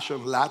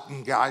old-fashioned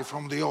Latin guy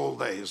from the old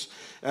days.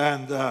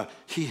 And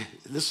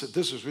listen,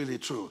 this is really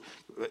true.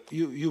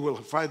 You will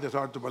find it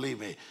hard to believe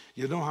me.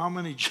 You know how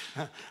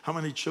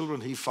many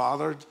children he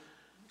fathered?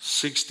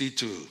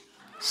 62.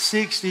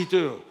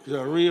 62. He's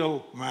a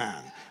real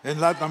man. In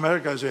Latin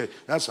America, I say,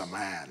 that's a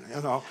man,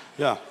 you know.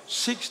 Yeah,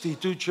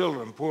 62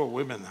 children, poor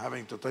women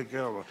having to take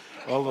care of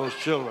all those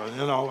children.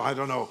 You know, I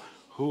don't know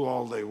who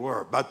all they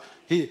were. But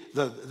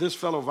this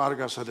fellow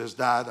Vargas and his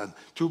dad and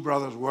two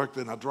brothers worked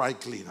in a dry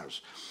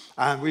cleaners.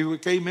 And we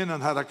came in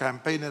and had a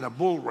campaign in a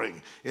bull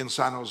ring in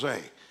San Jose.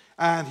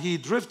 And he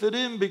drifted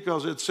in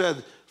because it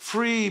said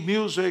free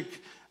music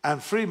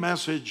and free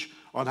message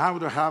on how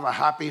to have a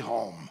happy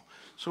home.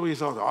 So he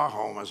thought, our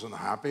home isn't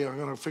happy. I'm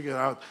going to figure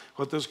out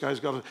what this guy's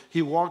got to.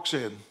 He walks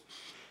in,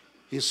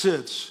 he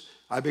sits,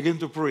 I begin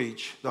to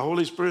preach. The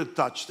Holy Spirit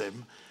touched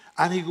him.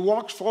 And he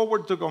walks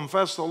forward to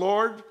confess the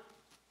Lord.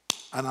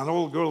 And an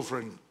old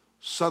girlfriend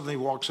suddenly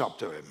walks up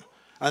to him.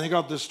 And he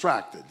got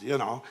distracted, you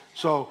know.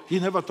 So he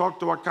never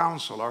talked to a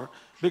counselor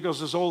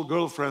because his old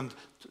girlfriend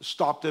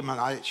stopped him.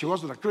 And she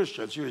wasn't a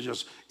Christian. She was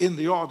just in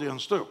the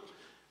audience too.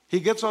 He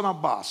gets on a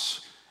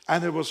bus.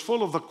 And it was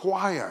full of the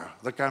choir,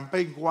 the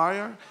campaign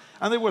choir.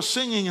 And they were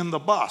singing in the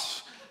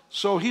bus.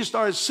 So he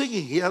started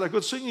singing. He had a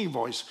good singing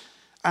voice.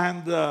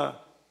 And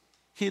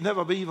he'd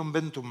never even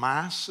been to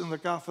Mass in the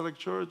Catholic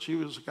Church. He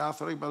was a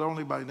Catholic, but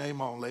only by name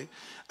only.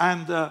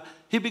 And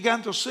he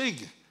began to sing.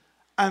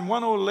 And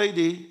one old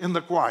lady in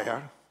the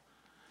choir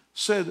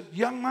said,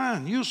 young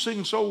man, you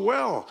sing so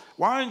well.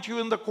 Why aren't you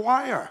in the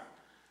choir?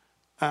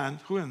 And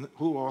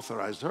who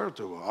authorized her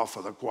to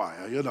offer the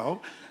choir, you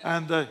know?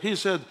 And he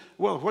said,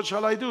 well, what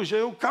shall I do? She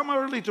said, oh, come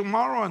early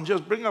tomorrow and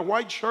just bring a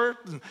white shirt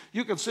and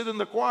you can sit in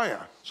the choir.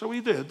 So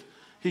he did.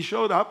 He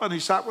showed up and he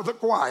sat with the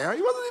choir.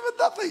 He wasn't even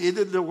nothing. He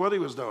didn't know what he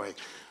was doing.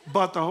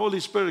 But the Holy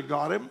Spirit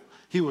got him.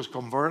 He was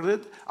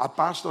converted. A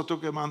pastor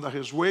took him under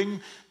his wing,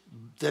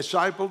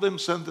 discipled him,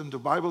 sent him to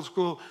Bible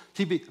school.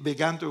 He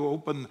began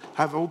to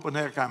have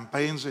open-air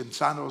campaigns in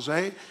San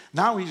Jose.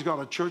 Now he's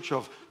got a church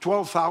of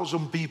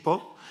 12,000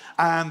 people,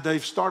 and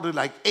they've started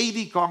like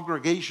 80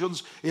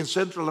 congregations in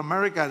Central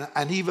America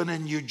and even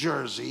in New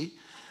Jersey.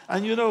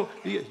 And you know,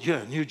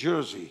 yeah, New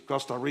Jersey,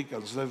 Costa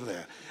Ricans live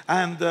there.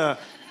 And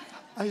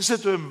I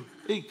said to him,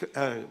 hey,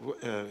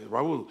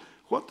 Raul,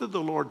 what did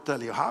the Lord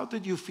tell you? How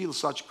did you feel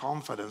such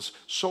confidence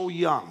so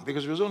young?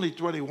 Because he was only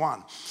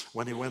 21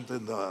 when he went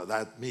in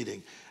that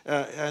meeting.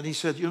 And he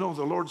said, you know,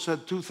 the Lord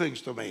said two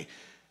things to me.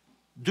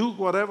 Do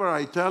whatever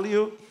I tell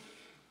you.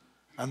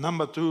 And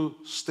number two,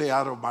 stay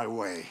out of my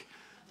way.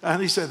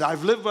 And he said,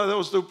 I've lived by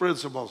those two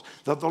principles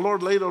that the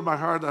Lord laid on my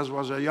heart as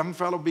was a young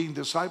fellow being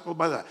discipled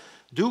by that.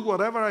 Do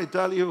whatever I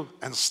tell you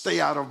and stay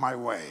out of my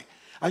way.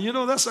 And you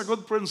know, that's a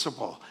good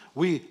principle.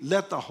 We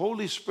let the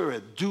Holy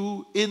Spirit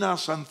do in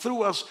us and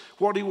through us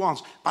what he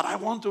wants. But I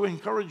want to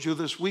encourage you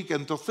this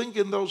weekend to think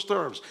in those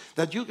terms,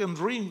 that you can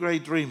dream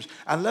great dreams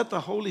and let the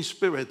Holy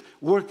Spirit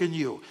work in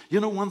you. You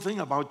know, one thing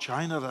about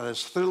China that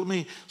has thrilled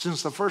me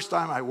since the first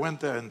time I went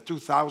there in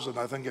 2000,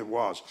 I think it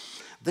was,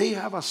 they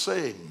have a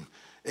saying,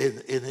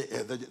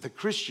 the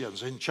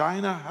Christians in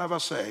China have a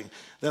saying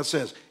that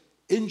says,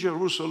 in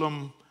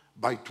Jerusalem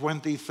by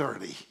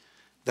 2030.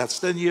 That's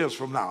 10 years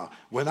from now.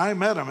 When I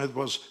met him, it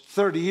was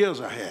 30 years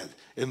ahead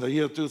in the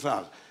year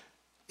 2000.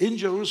 In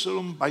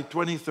Jerusalem by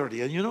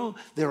 2030. And you know,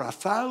 there are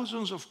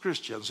thousands of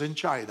Christians in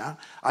China,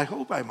 I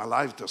hope I'm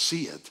alive to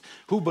see it,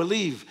 who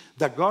believe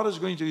that God is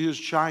going to use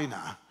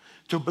China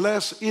to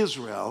bless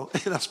Israel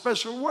in a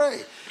special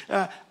way.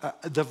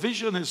 The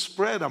vision is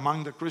spread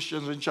among the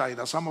Christians in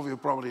China. Some of you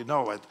probably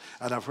know it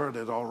and have heard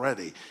it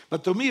already.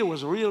 But to me, it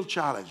was a real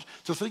challenge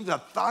to think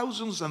that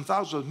thousands and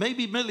thousands,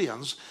 maybe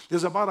millions,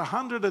 there's about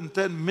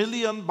 110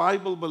 million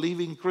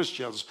Bible-believing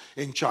Christians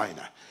in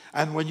China.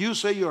 And when you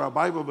say you're a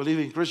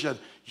Bible-believing Christian,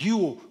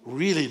 you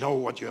really know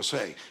what you're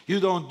saying. You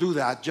don't do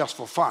that just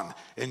for fun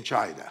in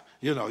China.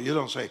 You know, you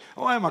don't say,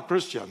 oh, I'm a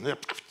Christian.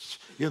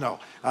 You know,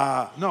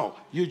 no,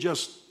 you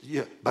just,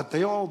 yeah, but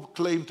they all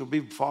claim to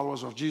be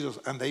followers of Jesus,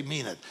 and they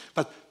mean it.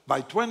 But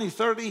by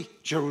 2030,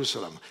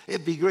 Jerusalem.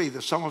 It'd be great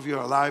if some of you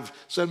are alive,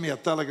 send me a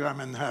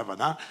telegram in heaven,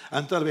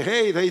 and tell me,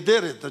 hey, they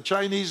did it. The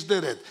Chinese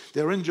did it.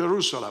 They're in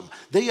Jerusalem.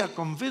 They are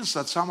convinced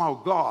that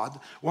somehow God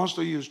wants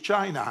to use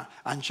China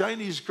and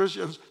Chinese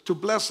Christians to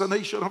bless the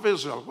nation of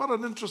Israel. What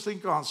an interesting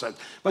concept.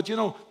 But you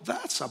know,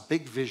 that's a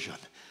big vision.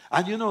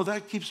 And you know,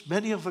 that keeps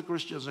many of the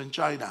Christians in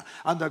China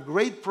under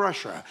great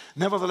pressure,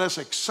 nevertheless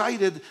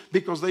excited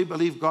because they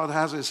believe God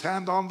has his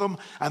hand on them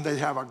and they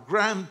have a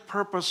grand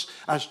purpose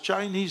as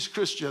Chinese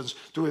Christians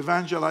to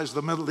evangelize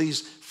the Middle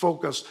East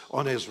focused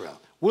on Israel.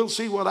 We'll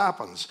see what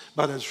happens,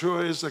 but it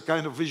sure is the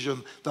kind of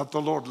vision that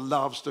the Lord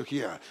loves to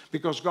hear,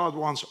 because God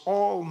wants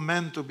all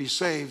men to be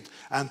saved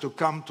and to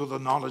come to the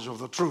knowledge of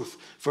the truth.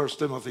 1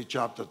 Timothy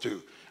chapter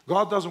 2.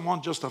 God doesn't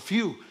want just a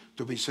few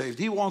to be saved.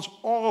 He wants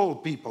all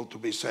people to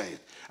be saved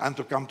and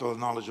to come to the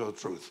knowledge of the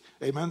truth.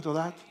 Amen to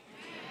that? Amen.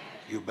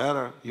 You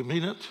better. You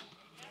mean it?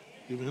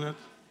 You mean it?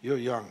 You're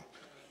young.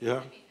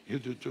 Yeah? You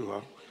do too,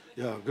 huh?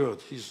 Yeah, good.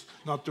 He's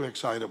not too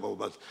excitable,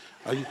 but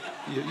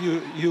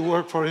you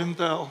work for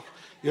Intel?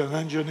 You're an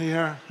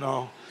engineer?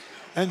 No.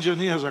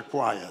 Engineers are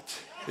quiet.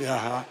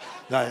 Yeah,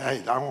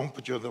 huh? I won't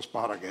put you on the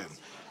spot again.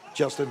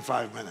 Just in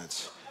 5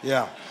 minutes.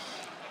 Yeah.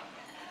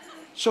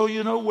 So,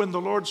 you know, when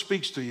the Lord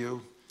speaks to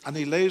you, and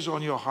he lays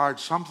on your heart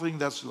something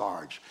that's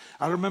large.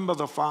 I remember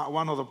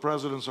one of the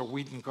presidents of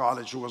Wheaton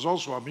College, who was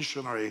also a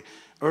missionary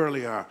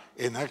earlier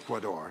in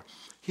Ecuador.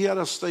 He had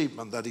a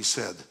statement that he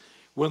said,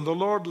 when the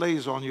Lord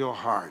lays on your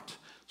heart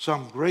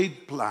some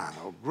great plan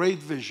or great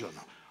vision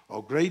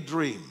or great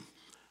dream,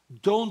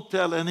 don't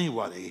tell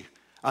anybody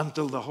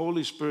until the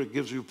Holy Spirit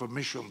gives you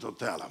permission to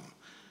tell them.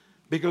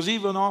 Because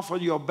even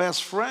often your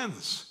best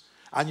friends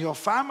and your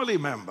family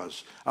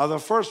members are the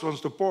first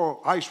ones to pour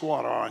ice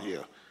water on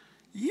you.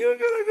 You're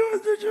going to go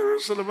to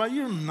Jerusalem. Are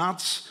you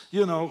nuts?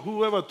 You know,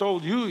 whoever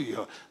told you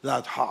you're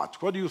that hot?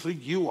 What do you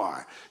think you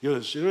are? You know,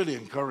 it's really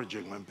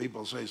encouraging when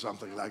people say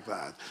something like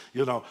that.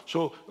 You know,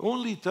 so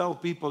only tell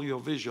people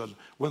your vision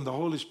when the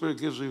Holy Spirit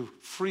gives you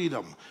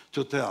freedom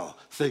to tell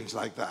things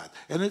like that.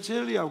 And it's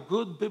really a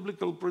good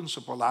biblical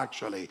principle,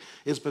 actually.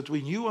 It's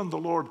between you and the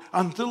Lord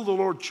until the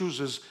Lord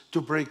chooses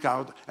to break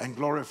out and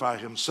glorify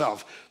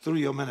himself through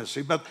your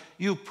ministry. But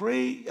you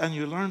pray and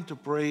you learn to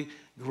pray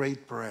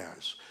great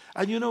prayers.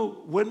 And you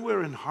know, when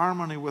we're in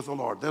harmony with the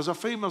Lord, there's a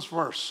famous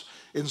verse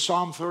in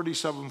Psalm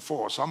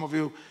 37:4. Some of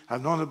you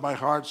have known it by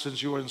heart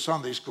since you were in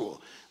Sunday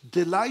school.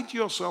 Delight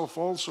yourself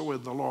also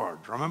in the Lord.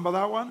 Remember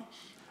that one?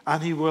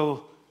 And he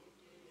will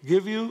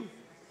give you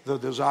the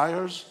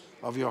desires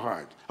of your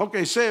heart.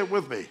 Okay, say it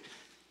with me.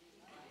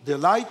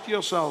 Delight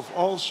yourself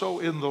also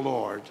in the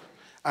Lord,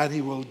 and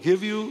he will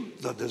give you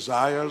the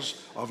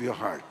desires of your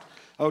heart.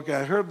 Okay,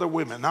 I heard the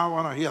women. Now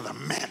I want to hear the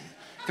men.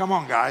 Come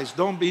on, guys.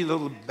 Don't be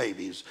little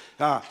babies.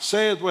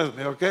 Say it with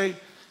me, okay?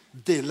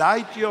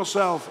 Delight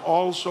yourself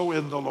also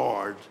in the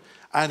Lord,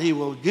 and he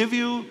will give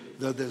you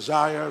the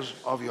desires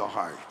of your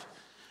heart.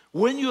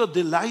 When you're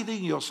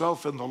delighting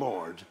yourself in the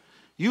Lord,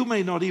 you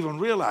may not even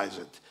realize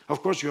it.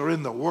 Of course, you're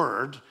in the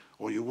Word,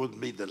 or you wouldn't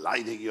be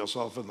delighting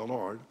yourself in the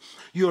Lord.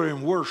 You're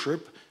in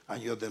worship,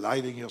 and you're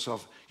delighting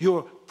yourself.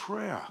 Your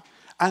prayer.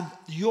 And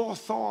your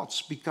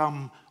thoughts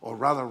become, or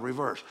rather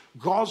reverse,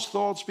 God's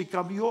thoughts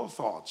become your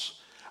thoughts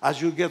as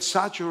you get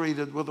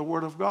saturated with the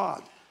Word of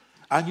God.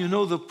 And you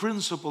know the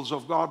principles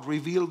of God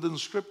revealed in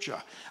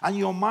Scripture. And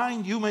your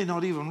mind, you may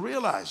not even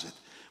realize it,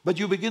 but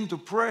you begin to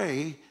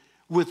pray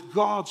with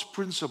God's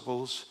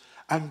principles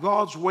and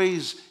God's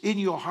ways in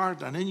your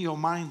heart and in your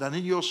mind and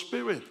in your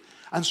spirit.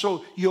 And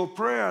so your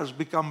prayers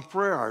become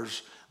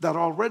prayers that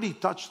already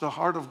touch the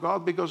heart of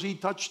God because He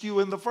touched you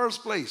in the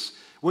first place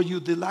when you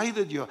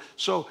delighted you.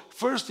 So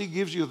first He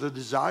gives you the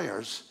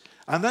desires,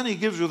 and then He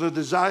gives you the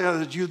desire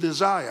that you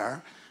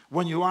desire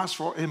when you ask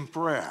for in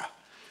prayer.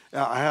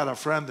 I had a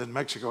friend in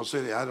Mexico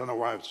City. I don't know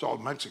why it's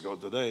called Mexico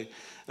today.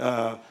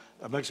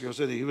 Mexico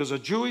City. He was a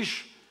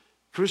Jewish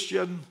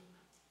Christian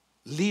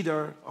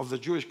leader of the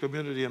Jewish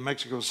community in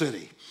Mexico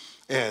City,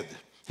 Ed.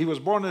 He was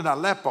born in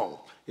Aleppo.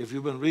 If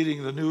you've been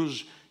reading the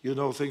news, you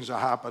know things are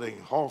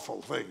happening,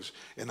 awful things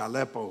in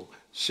Aleppo,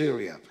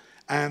 Syria.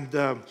 And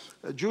a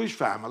Jewish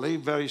family,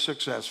 very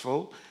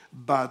successful,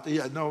 but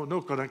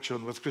no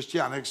connection with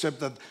Christianity, except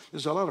that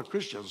there's a lot of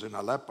Christians in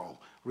Aleppo,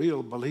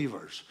 real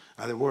believers,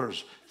 and there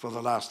was for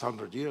the last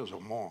 100 years or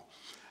more.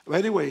 But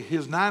anyway,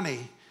 his nanny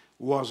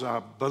was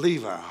a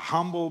believer, a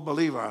humble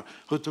believer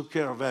who took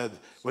care of Ed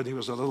when he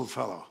was a little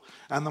fellow.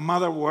 And the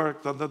mother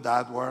worked and the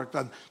dad worked.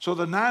 And so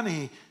the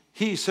nanny,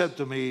 he said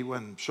to me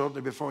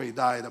shortly before he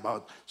died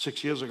about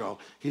 6 years ago,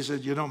 he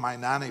said, you know, my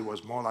nanny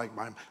was more like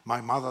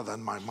my mother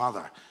than my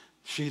mother.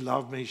 She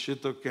loved me, she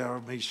took care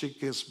of me, she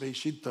kissed me,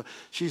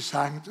 she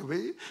sang to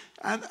me.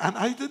 And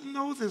I didn't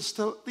know this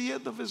till the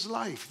end of his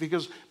life,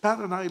 because Pat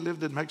and I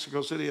lived in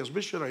Mexico City as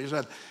missionaries,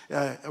 and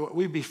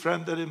we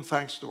befriended him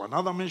thanks to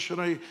another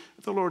missionary.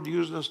 The Lord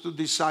used us to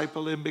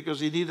disciple him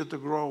because he needed to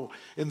grow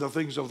in the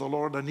things of the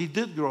Lord, and he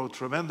did grow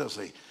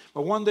tremendously.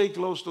 But one day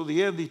close to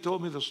the end, he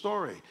told me the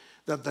story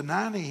that the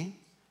nanny,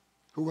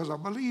 who was a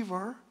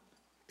believer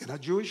in a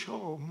Jewish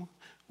home,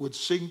 would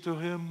sing to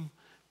him,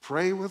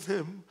 pray with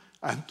him,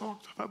 and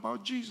talk to him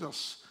about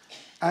Jesus.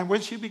 And when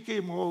she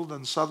became old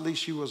and suddenly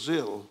she was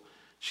ill,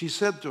 she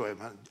said to him,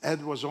 and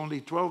Ed was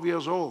only 12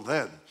 years old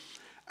then,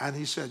 and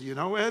he said, you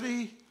know,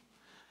 Eddie,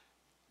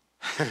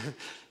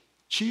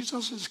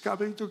 Jesus is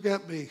coming to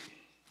get me,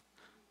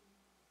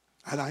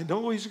 and I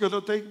know He's going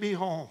to take me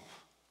home.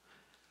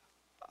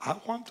 I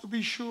want to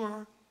be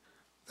sure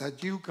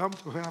that you come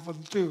to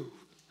heaven too.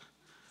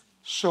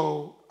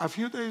 So a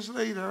few days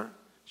later,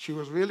 she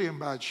was really in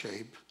bad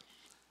shape.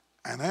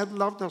 And Ed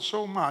loved her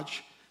so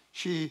much,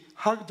 she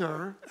hugged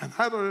her and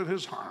had her in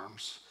his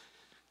arms.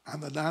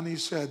 And the nanny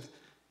said,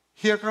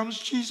 here comes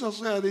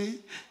Jesus, Eddie.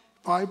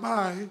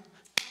 Bye-bye.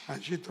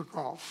 And she took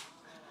off.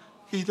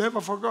 He never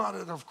forgot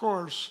it, of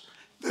course.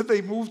 Then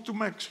they moved to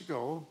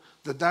Mexico.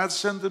 The dad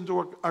sent him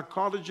to a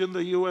college in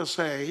the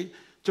USA.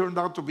 Turned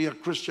out to be a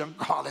Christian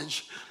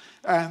college.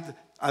 And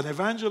an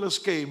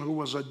evangelist came who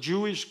was a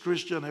Jewish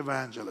Christian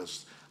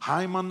evangelist,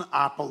 Hyman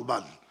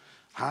Appleman.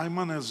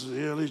 Hyman is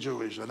really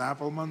Jewish, and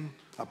Appleman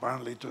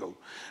apparently too.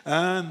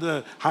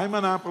 And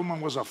Hyman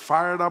Appleman was a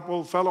fired up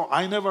old fellow.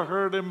 I never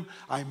heard him.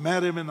 I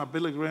met him in a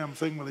Billy Graham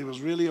thing when he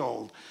was really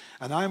old.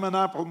 And Hyman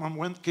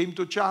Appleman came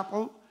to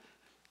chapel,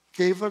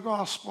 gave the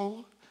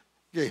gospel,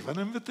 gave an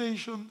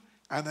invitation,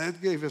 and Ed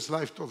gave his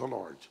life to the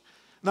Lord.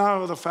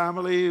 Now, the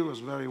family was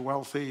very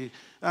wealthy,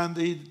 and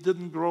he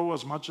didn't grow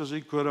as much as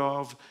he could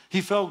have.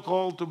 He felt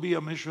called to be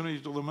a missionary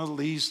to the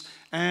Middle East,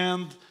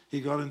 and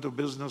he got into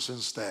business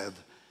instead.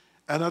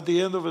 And at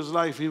the end of his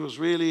life, he was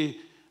really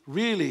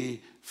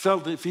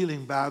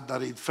feeling bad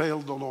that he'd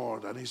failed the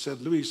Lord. And he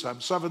said, Luis,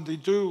 I'm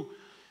 72,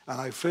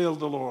 and I failed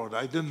the Lord.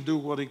 I didn't do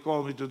what He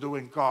called me to do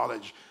in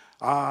college.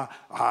 Do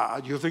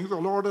you think the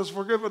Lord has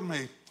forgiven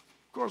me?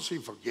 Of course He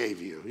forgave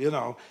you, you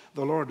know,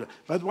 the Lord.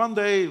 But one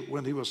day,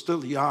 when he was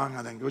still young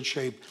and in good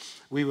shape,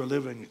 we were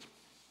living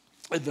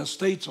in the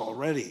States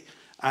already.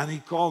 And he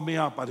called me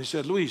up and he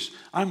said, Luis,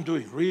 I'm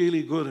doing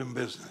really good in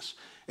business.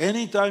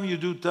 Anytime you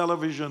do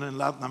television in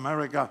Latin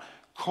America,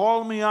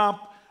 call me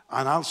up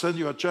and I'll send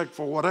you a check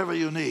for whatever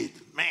you need.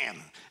 Man,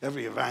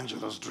 every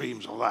evangelist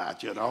dreams of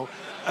that, you know.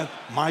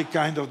 My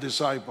kind of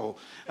disciple.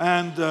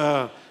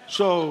 And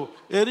so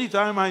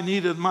anytime I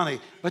needed money,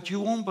 but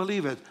you won't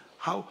believe it,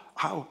 how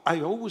I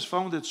always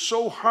found it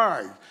so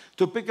hard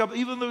to pick up,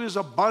 even though he's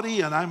a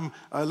buddy and I'm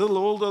a little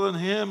older than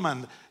him,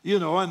 and you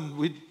know, and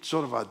we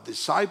sort of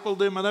discipled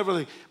him and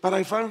everything, but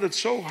I found it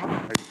so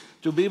hard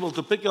to be able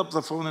to pick up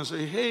the phone and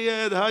say, hey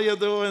Ed, how you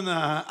doing?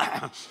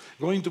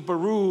 Going to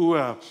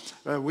Peru,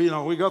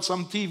 we got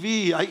some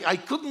TV. I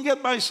couldn't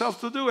get myself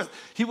to do it.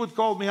 He would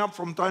call me up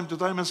from time to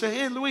time and say,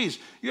 hey Luis,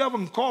 you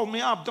haven't called me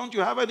up. Don't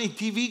you have any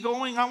TV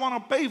going? I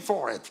want to pay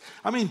for it.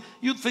 I mean,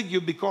 you'd think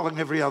you'd be calling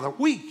every other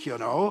week, you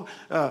know,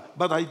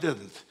 but I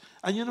didn't.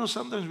 And you know,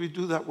 sometimes we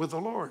do that with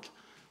the Lord.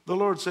 The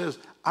Lord says,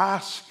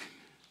 ask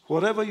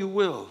whatever you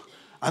will,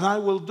 And I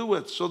will do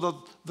it so that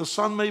the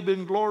Son may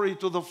bring glory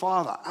to the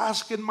Father.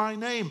 Ask in my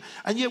name.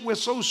 And yet we're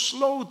so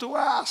slow to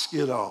ask,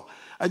 you know.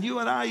 And you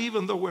and I,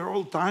 even though we're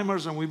old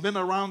timers and we've been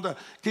around the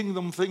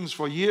kingdom things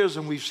for years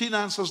and we've seen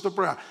answers to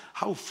prayer,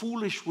 how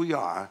foolish we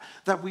are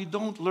that we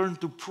don't learn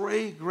to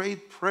pray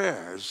great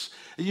prayers,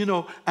 you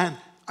know, and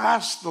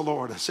ask the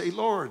Lord and say,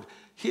 Lord,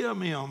 hear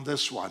me on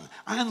this one.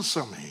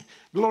 Answer me.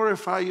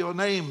 Glorify your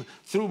name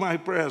through my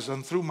prayers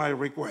and through my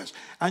requests.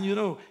 And you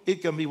know,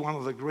 it can be one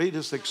of the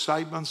greatest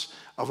excitements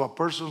of a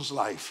person's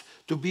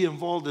life to be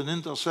involved in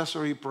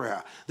intercessory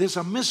prayer. There's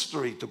a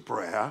mystery to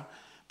prayer.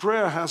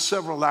 Prayer has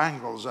several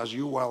angles, as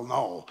you well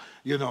know.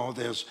 You know,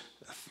 there's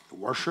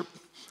worship,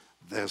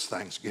 there's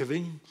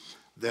thanksgiving,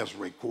 there's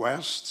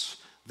requests,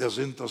 there's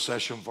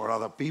intercession for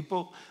other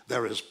people,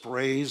 there is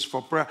praise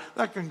for prayer.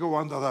 That can go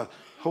under the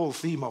whole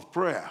theme of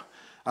prayer.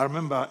 I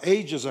remember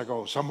ages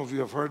ago, some of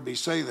you have heard me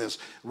say this,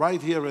 right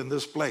here in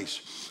this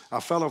place. A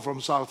fellow from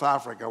South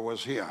Africa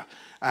was here,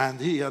 and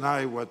he and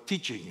I were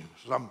teaching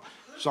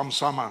some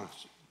summer,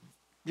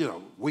 you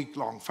know,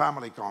 week-long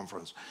family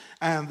conference.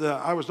 And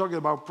I was talking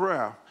about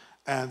prayer,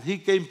 and he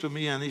came to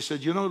me and he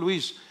said, you know,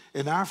 Luis,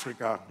 in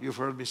Africa, you've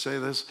heard me say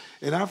this,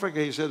 in Africa,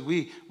 he said,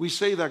 we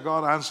say that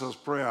God answers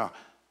prayer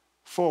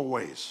 4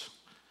 ways.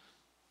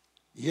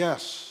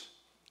 Yes,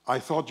 I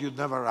thought you'd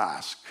never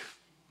ask.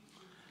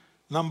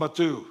 Number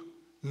 2,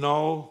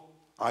 no,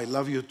 I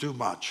love you too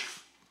much.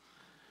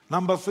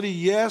 Number 3,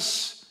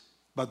 yes,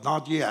 but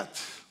not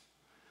yet.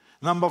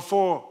 Number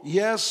 4,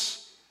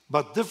 yes,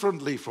 but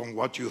differently from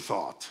what you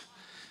thought.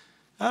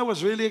 That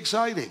was really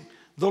exciting.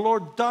 The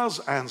Lord does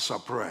answer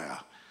prayer,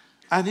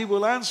 and he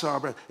will answer our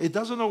prayer. It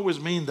doesn't always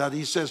mean that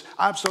he says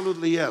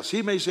absolutely yes.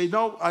 He may say,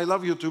 no, I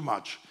love you too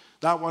much.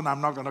 That one I'm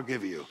not going to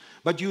give you.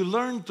 But you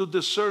learn to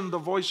discern the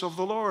voice of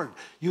the Lord.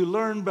 You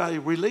learn by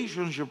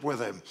relationship with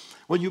him.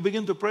 When you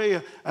begin to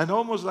pray, and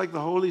almost like the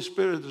Holy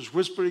Spirit is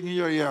whispering in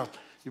your ear,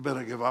 you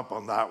better give up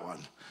on that one.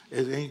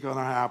 It ain't going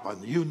to happen.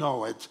 You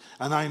know it,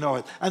 and I know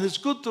it. And it's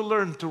good to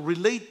learn to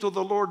relate to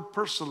the Lord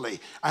personally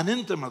and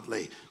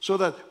intimately so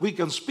that we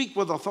can speak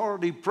with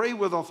authority, pray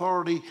with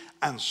authority,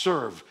 and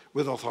serve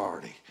with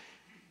authority.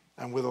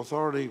 And with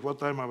authority, what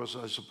time was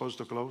I supposed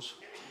to close?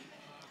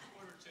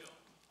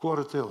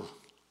 Quarter till.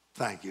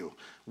 Thank you.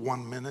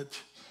 1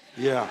 minute.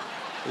 Yeah.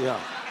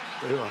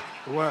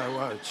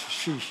 Well,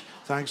 sheesh.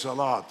 Thanks a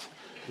lot.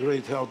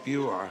 Great help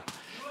you are.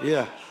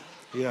 Yeah.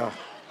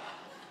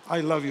 I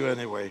love you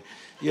anyway.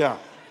 Yeah.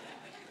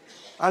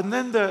 And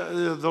then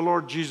the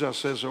Lord Jesus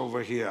says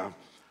over here,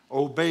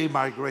 obey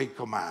my great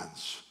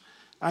commands.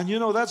 And you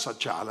know, that's a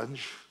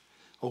challenge,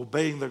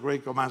 obeying the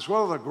great commands. What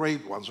are the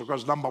great ones?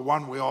 Because number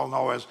 1, we all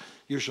know is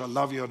you shall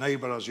love your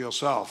neighbor as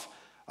yourself.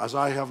 As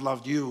I have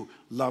loved you,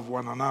 love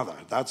one another.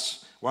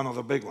 That's one of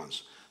the big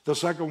ones. The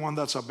second one,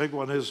 that's a big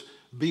one, is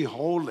be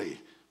holy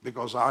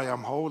because I am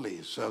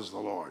holy, says the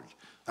Lord.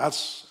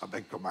 That's a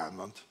big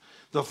commandment.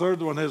 The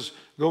third one is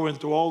go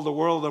into all the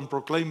world and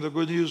proclaim the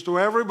good news to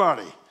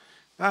everybody.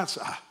 That's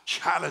a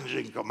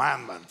challenging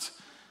commandment.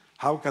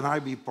 How can I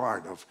be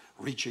part of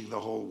reaching the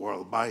whole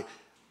world? By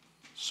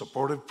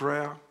supportive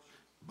prayer,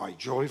 by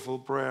joyful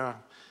prayer,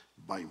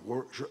 by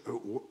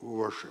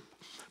worship.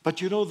 But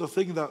you know, the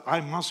thing that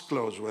I must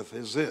close with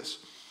is this.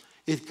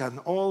 It can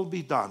all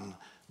be done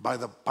by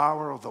the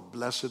power of the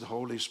blessed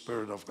Holy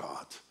Spirit of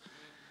God.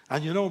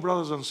 And you know,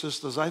 brothers and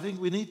sisters, I think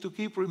we need to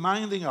keep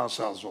reminding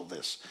ourselves of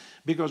this,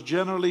 because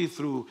generally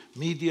through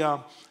media,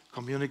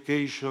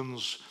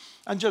 communications,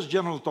 and just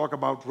general talk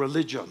about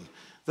religion,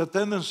 the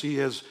tendency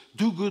is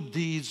do good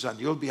deeds and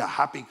you'll be a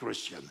happy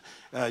Christian.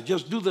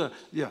 Just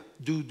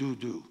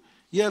do.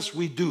 Yes,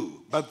 we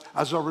do, but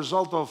as a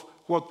result of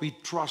what we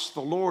trust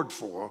the Lord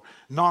for,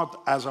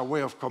 not as a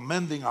way of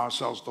commending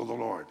ourselves to the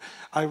Lord.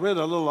 I read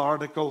a little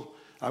article.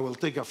 I will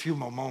take a few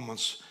more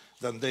moments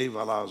than Dave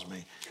allows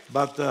me.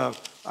 But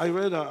I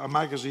read a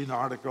magazine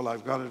article.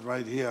 I've got it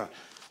right here.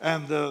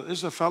 And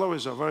this fellow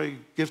is a very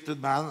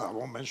gifted man. I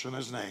won't mention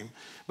his name.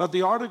 But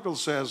the article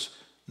says,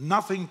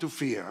 nothing to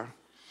fear.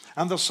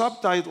 And the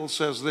subtitle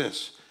says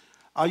this,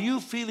 are you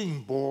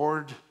feeling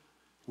bored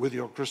with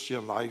your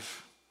Christian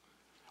life?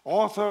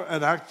 Author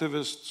and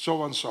activist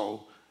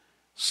so-and-so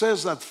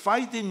says that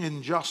fighting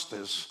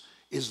injustice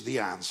is the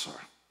answer.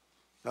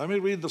 Let me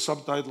read the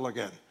subtitle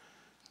again.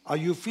 Are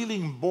you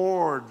feeling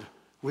bored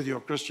with your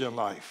Christian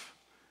life?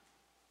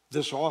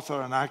 This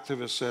author and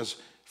activist says,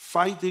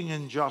 fighting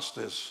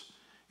injustice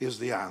is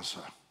the answer.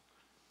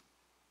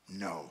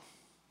 No.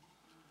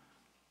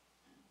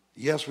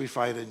 Yes, we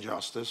fight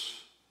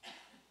injustice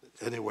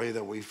any way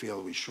that we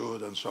feel we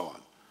should and so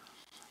on.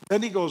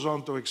 Then he goes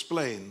on to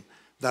explain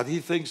that he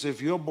thinks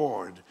if you're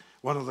bored,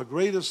 one of the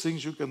greatest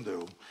things you can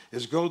do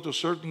is go to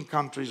certain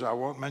countries, I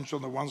won't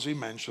mention the ones he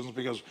mentions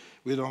because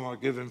we don't want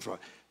to give him,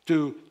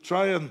 to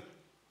try and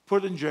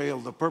put in jail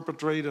the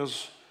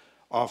perpetrators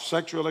of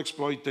sexual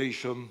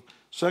exploitation,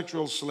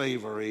 sexual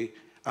slavery,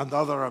 and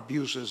other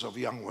abuses of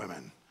young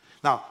women.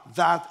 Now,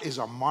 that is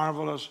a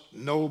marvelous,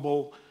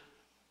 noble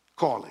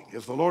calling.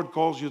 If the Lord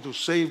calls you to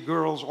save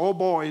girls or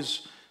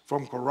boys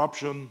from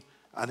corruption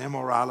and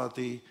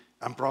immorality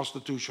and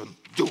prostitution,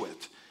 do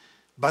it.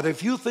 But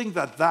if you think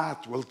that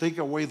that will take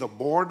away the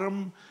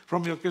boredom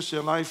from your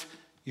Christian life,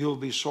 you'll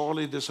be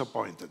sorely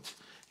disappointed.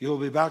 You'll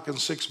be back in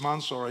 6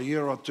 months or a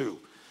year or two.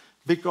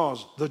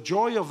 Because the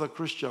joy of the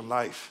Christian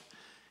life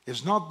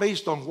is not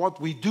based on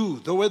what we do,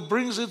 though it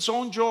brings its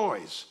own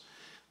joys.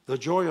 The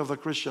joy of the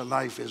Christian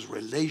life is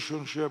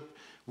relationship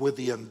with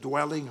the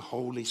indwelling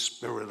Holy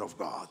Spirit of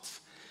God.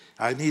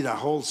 I need a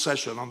whole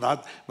session on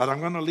that, but I'm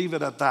going to leave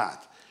it at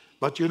that.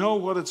 But you know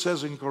what it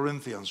says in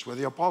Corinthians, where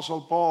the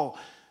Apostle Paul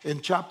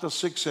in chapter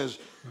 6 says,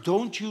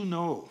 don't you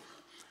know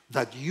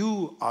that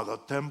you are the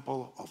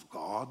temple of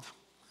God?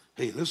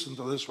 Hey, listen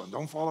to this one.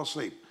 Don't fall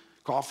asleep.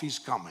 Coffee's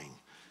coming.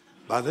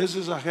 But this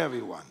is a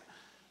heavy one.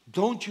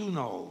 Don't you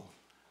know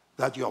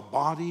that your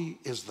body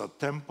is the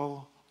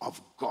temple of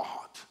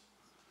God?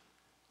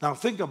 Now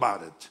think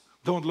about it.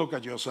 Don't look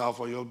at yourself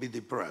or you'll be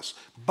depressed.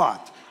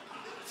 But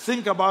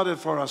think about it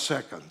for a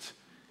second.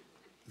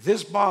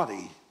 This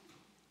body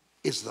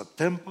is the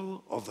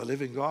temple of the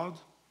living God.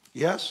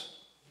 Yes?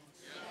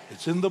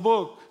 It's in the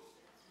book.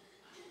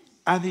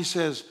 And he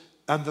says,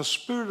 and the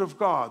Spirit of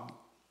God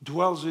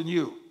dwells in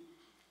you.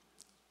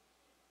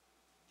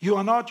 You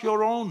are not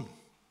your own.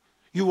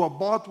 You are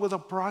bought with a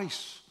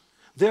price.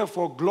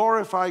 Therefore,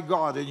 glorify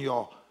God in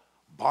your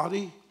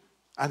body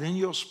and in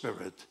your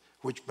spirit,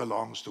 which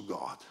belongs to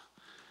God.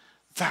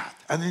 That.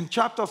 And in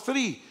chapter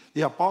 3,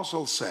 the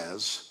apostle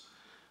says,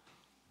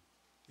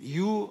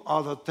 you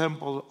are the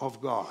temple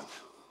of God.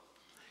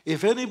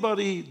 If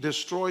anybody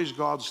destroys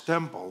God's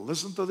temple,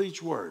 listen to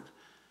each word,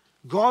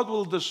 God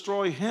will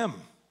destroy him,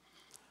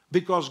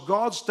 because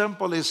God's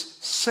temple is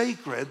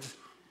sacred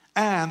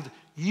and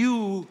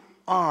you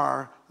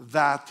are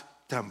that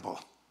temple.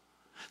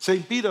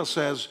 St. Peter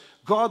says,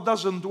 God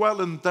doesn't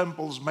dwell in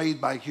temples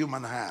made by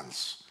human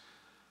hands,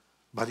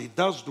 but he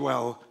does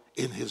dwell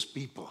in his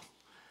people.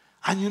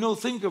 And you know,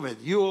 think of it,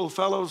 you old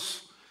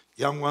fellows,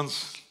 young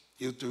ones,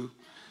 you too,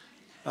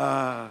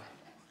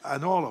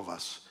 and all of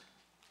us,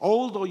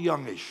 old or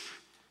youngish,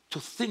 to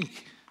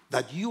think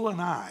that you and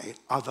I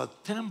are the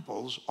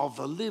temples of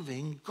the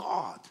living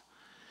God.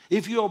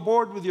 If you're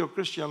bored with your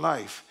Christian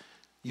life,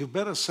 you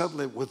better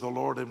settle it with the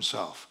Lord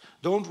himself.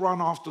 Don't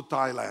run off to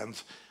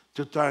Thailand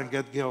to try and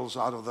get girls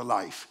out of the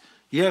life.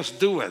 Yes,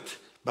 do it,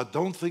 but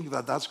don't think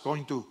that that's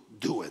going to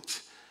do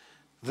it.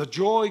 The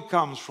joy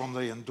comes from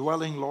the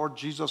indwelling Lord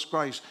Jesus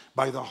Christ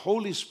by the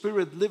Holy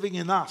Spirit living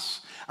in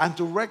us. And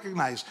to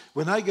recognize,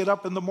 when I get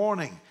up in the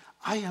morning,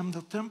 I am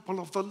the temple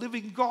of the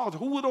living God.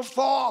 Who would have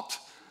thought?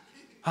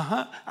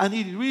 And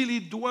he really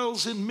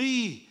dwells in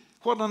me.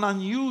 What an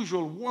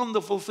unusual,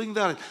 wonderful thing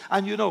that is.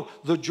 And you know,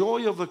 the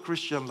joy of the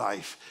Christian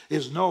life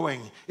is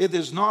knowing it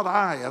is not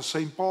I, as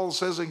St. Paul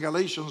says in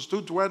Galatians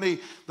 2:20,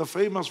 the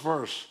famous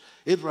verse.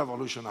 It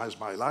revolutionized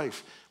my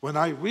life when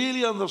I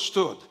really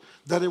understood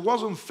that it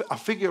wasn't a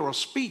figure of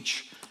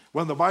speech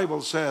when the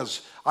Bible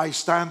says, I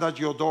stand at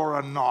your door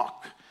and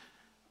knock.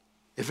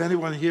 If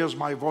anyone hears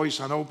my voice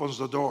and opens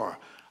the door,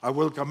 I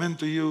will come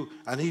into you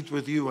and eat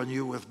with you and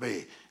you with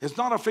me. It's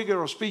not a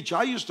figure of speech.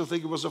 I used to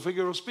think it was a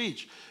figure of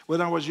speech.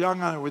 When I was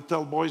young, I would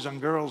tell boys and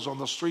girls on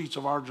the streets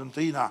of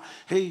Argentina,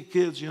 hey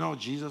kids, you know,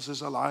 Jesus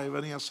is alive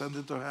and he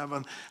ascended to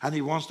heaven and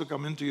he wants to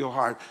come into your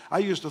heart. I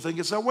used to think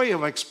it's a way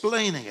of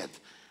explaining it.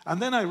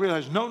 And then I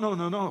realized,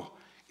 no.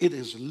 It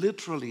is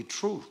literally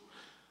true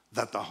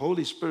that the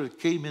Holy Spirit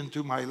came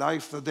into my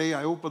life the day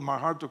I opened my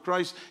heart to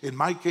Christ, in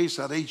my case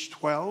at age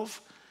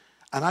 12.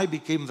 And I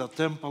became the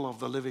temple of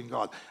the living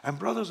God. And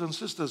brothers and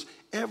sisters,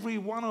 every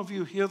one of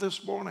you here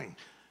this morning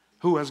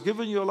who has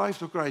given your life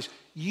to Christ,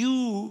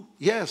 you,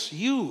 yes,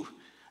 you,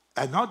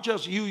 and not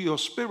just you, your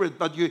spirit,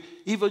 but you,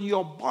 even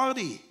your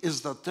body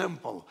is the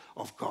temple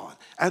of God.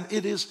 And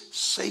it is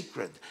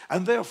sacred.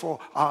 And therefore,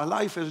 our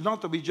life is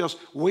not to be just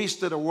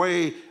wasted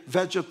away,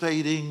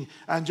 vegetating,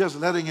 and just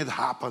letting it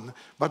happen,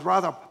 but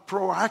rather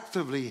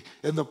proactively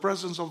in the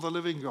presence of the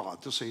living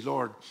God to say,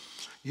 Lord,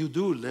 you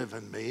do live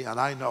in me, and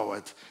I know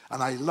it,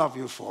 and I love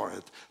you for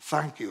it.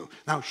 Thank you.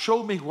 Now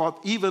show me what,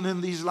 even in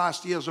these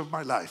last years of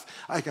my life,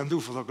 I can do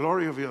for the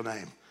glory of your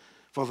name,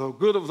 for the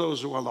good of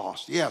those who are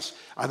lost. Yes,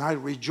 and I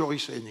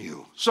rejoice in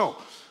you. So,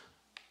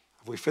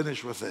 we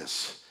finish with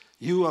this.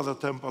 You are the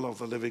temple of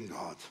the living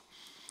God.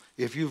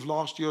 If you've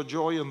lost your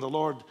joy in the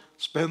Lord,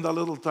 spend a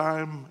little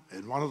time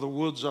in one of the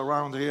woods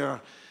around here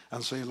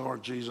and say,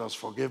 Lord Jesus,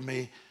 forgive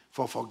me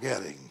for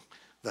forgetting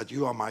that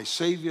you are my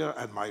Savior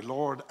and my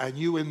Lord, and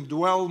you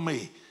indwell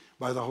me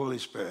by the Holy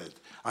Spirit.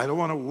 I don't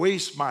want to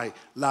waste my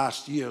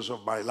last years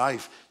of my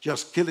life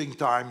just killing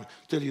time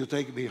till you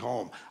take me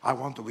home. I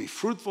want to be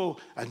fruitful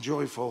and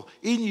joyful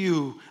in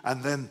you,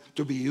 and then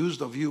to be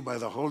used of you by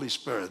the Holy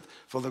Spirit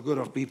for the good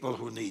of people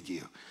who need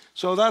you.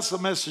 So that's the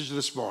message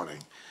this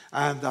morning.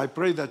 And I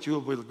pray that you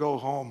will go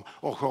home,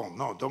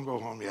 no, don't go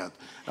home yet.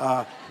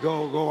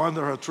 Go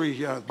under a tree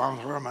here at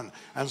Mount Hermon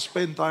and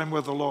spend time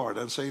with the Lord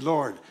and say,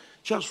 Lord,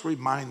 just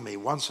remind me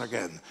once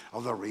again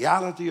of the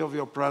reality of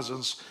your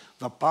presence,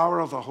 the power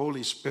of the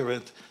Holy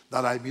Spirit,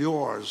 that I'm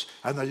yours,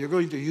 and that you're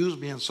going to use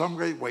me in some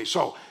great way.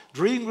 So,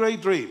 dream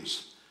great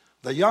dreams,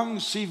 The young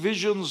see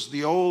visions,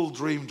 the old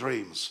dream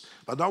dreams,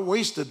 but not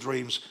wasted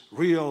dreams,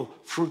 real,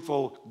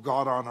 fruitful,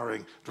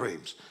 God-honoring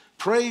dreams.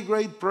 Pray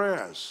great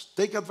prayers.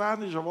 Take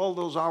advantage of all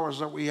those hours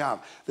that we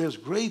have. There's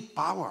great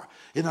power.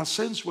 In a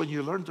sense, when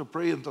you learn to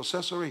pray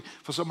intercessory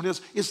for somebody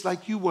else, it's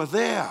like you were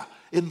there.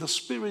 In the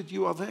spirit,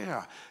 you are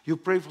there. You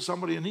pray for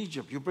somebody in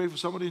Egypt. You pray for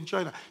somebody in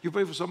China. You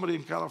pray for somebody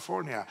in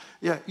California.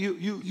 Yeah,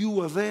 you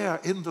were there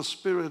in the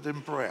spirit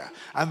in prayer.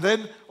 And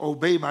then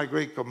obey my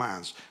great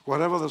commands.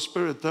 Whatever the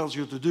Spirit tells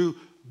you to do,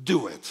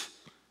 do it.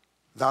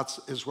 That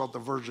is what the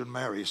Virgin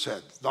Mary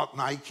said. Not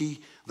Nike,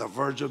 the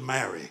Virgin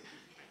Mary.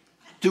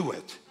 Do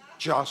it.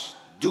 Just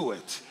do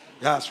it.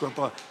 That's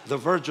what the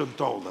Virgin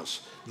told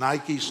us.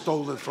 Nike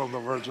stole it from the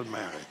Virgin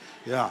Mary.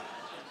 Yeah.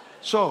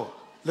 So,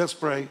 let's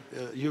pray.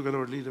 You're going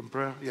to lead in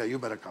prayer? Yeah, you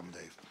better come,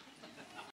 Dave.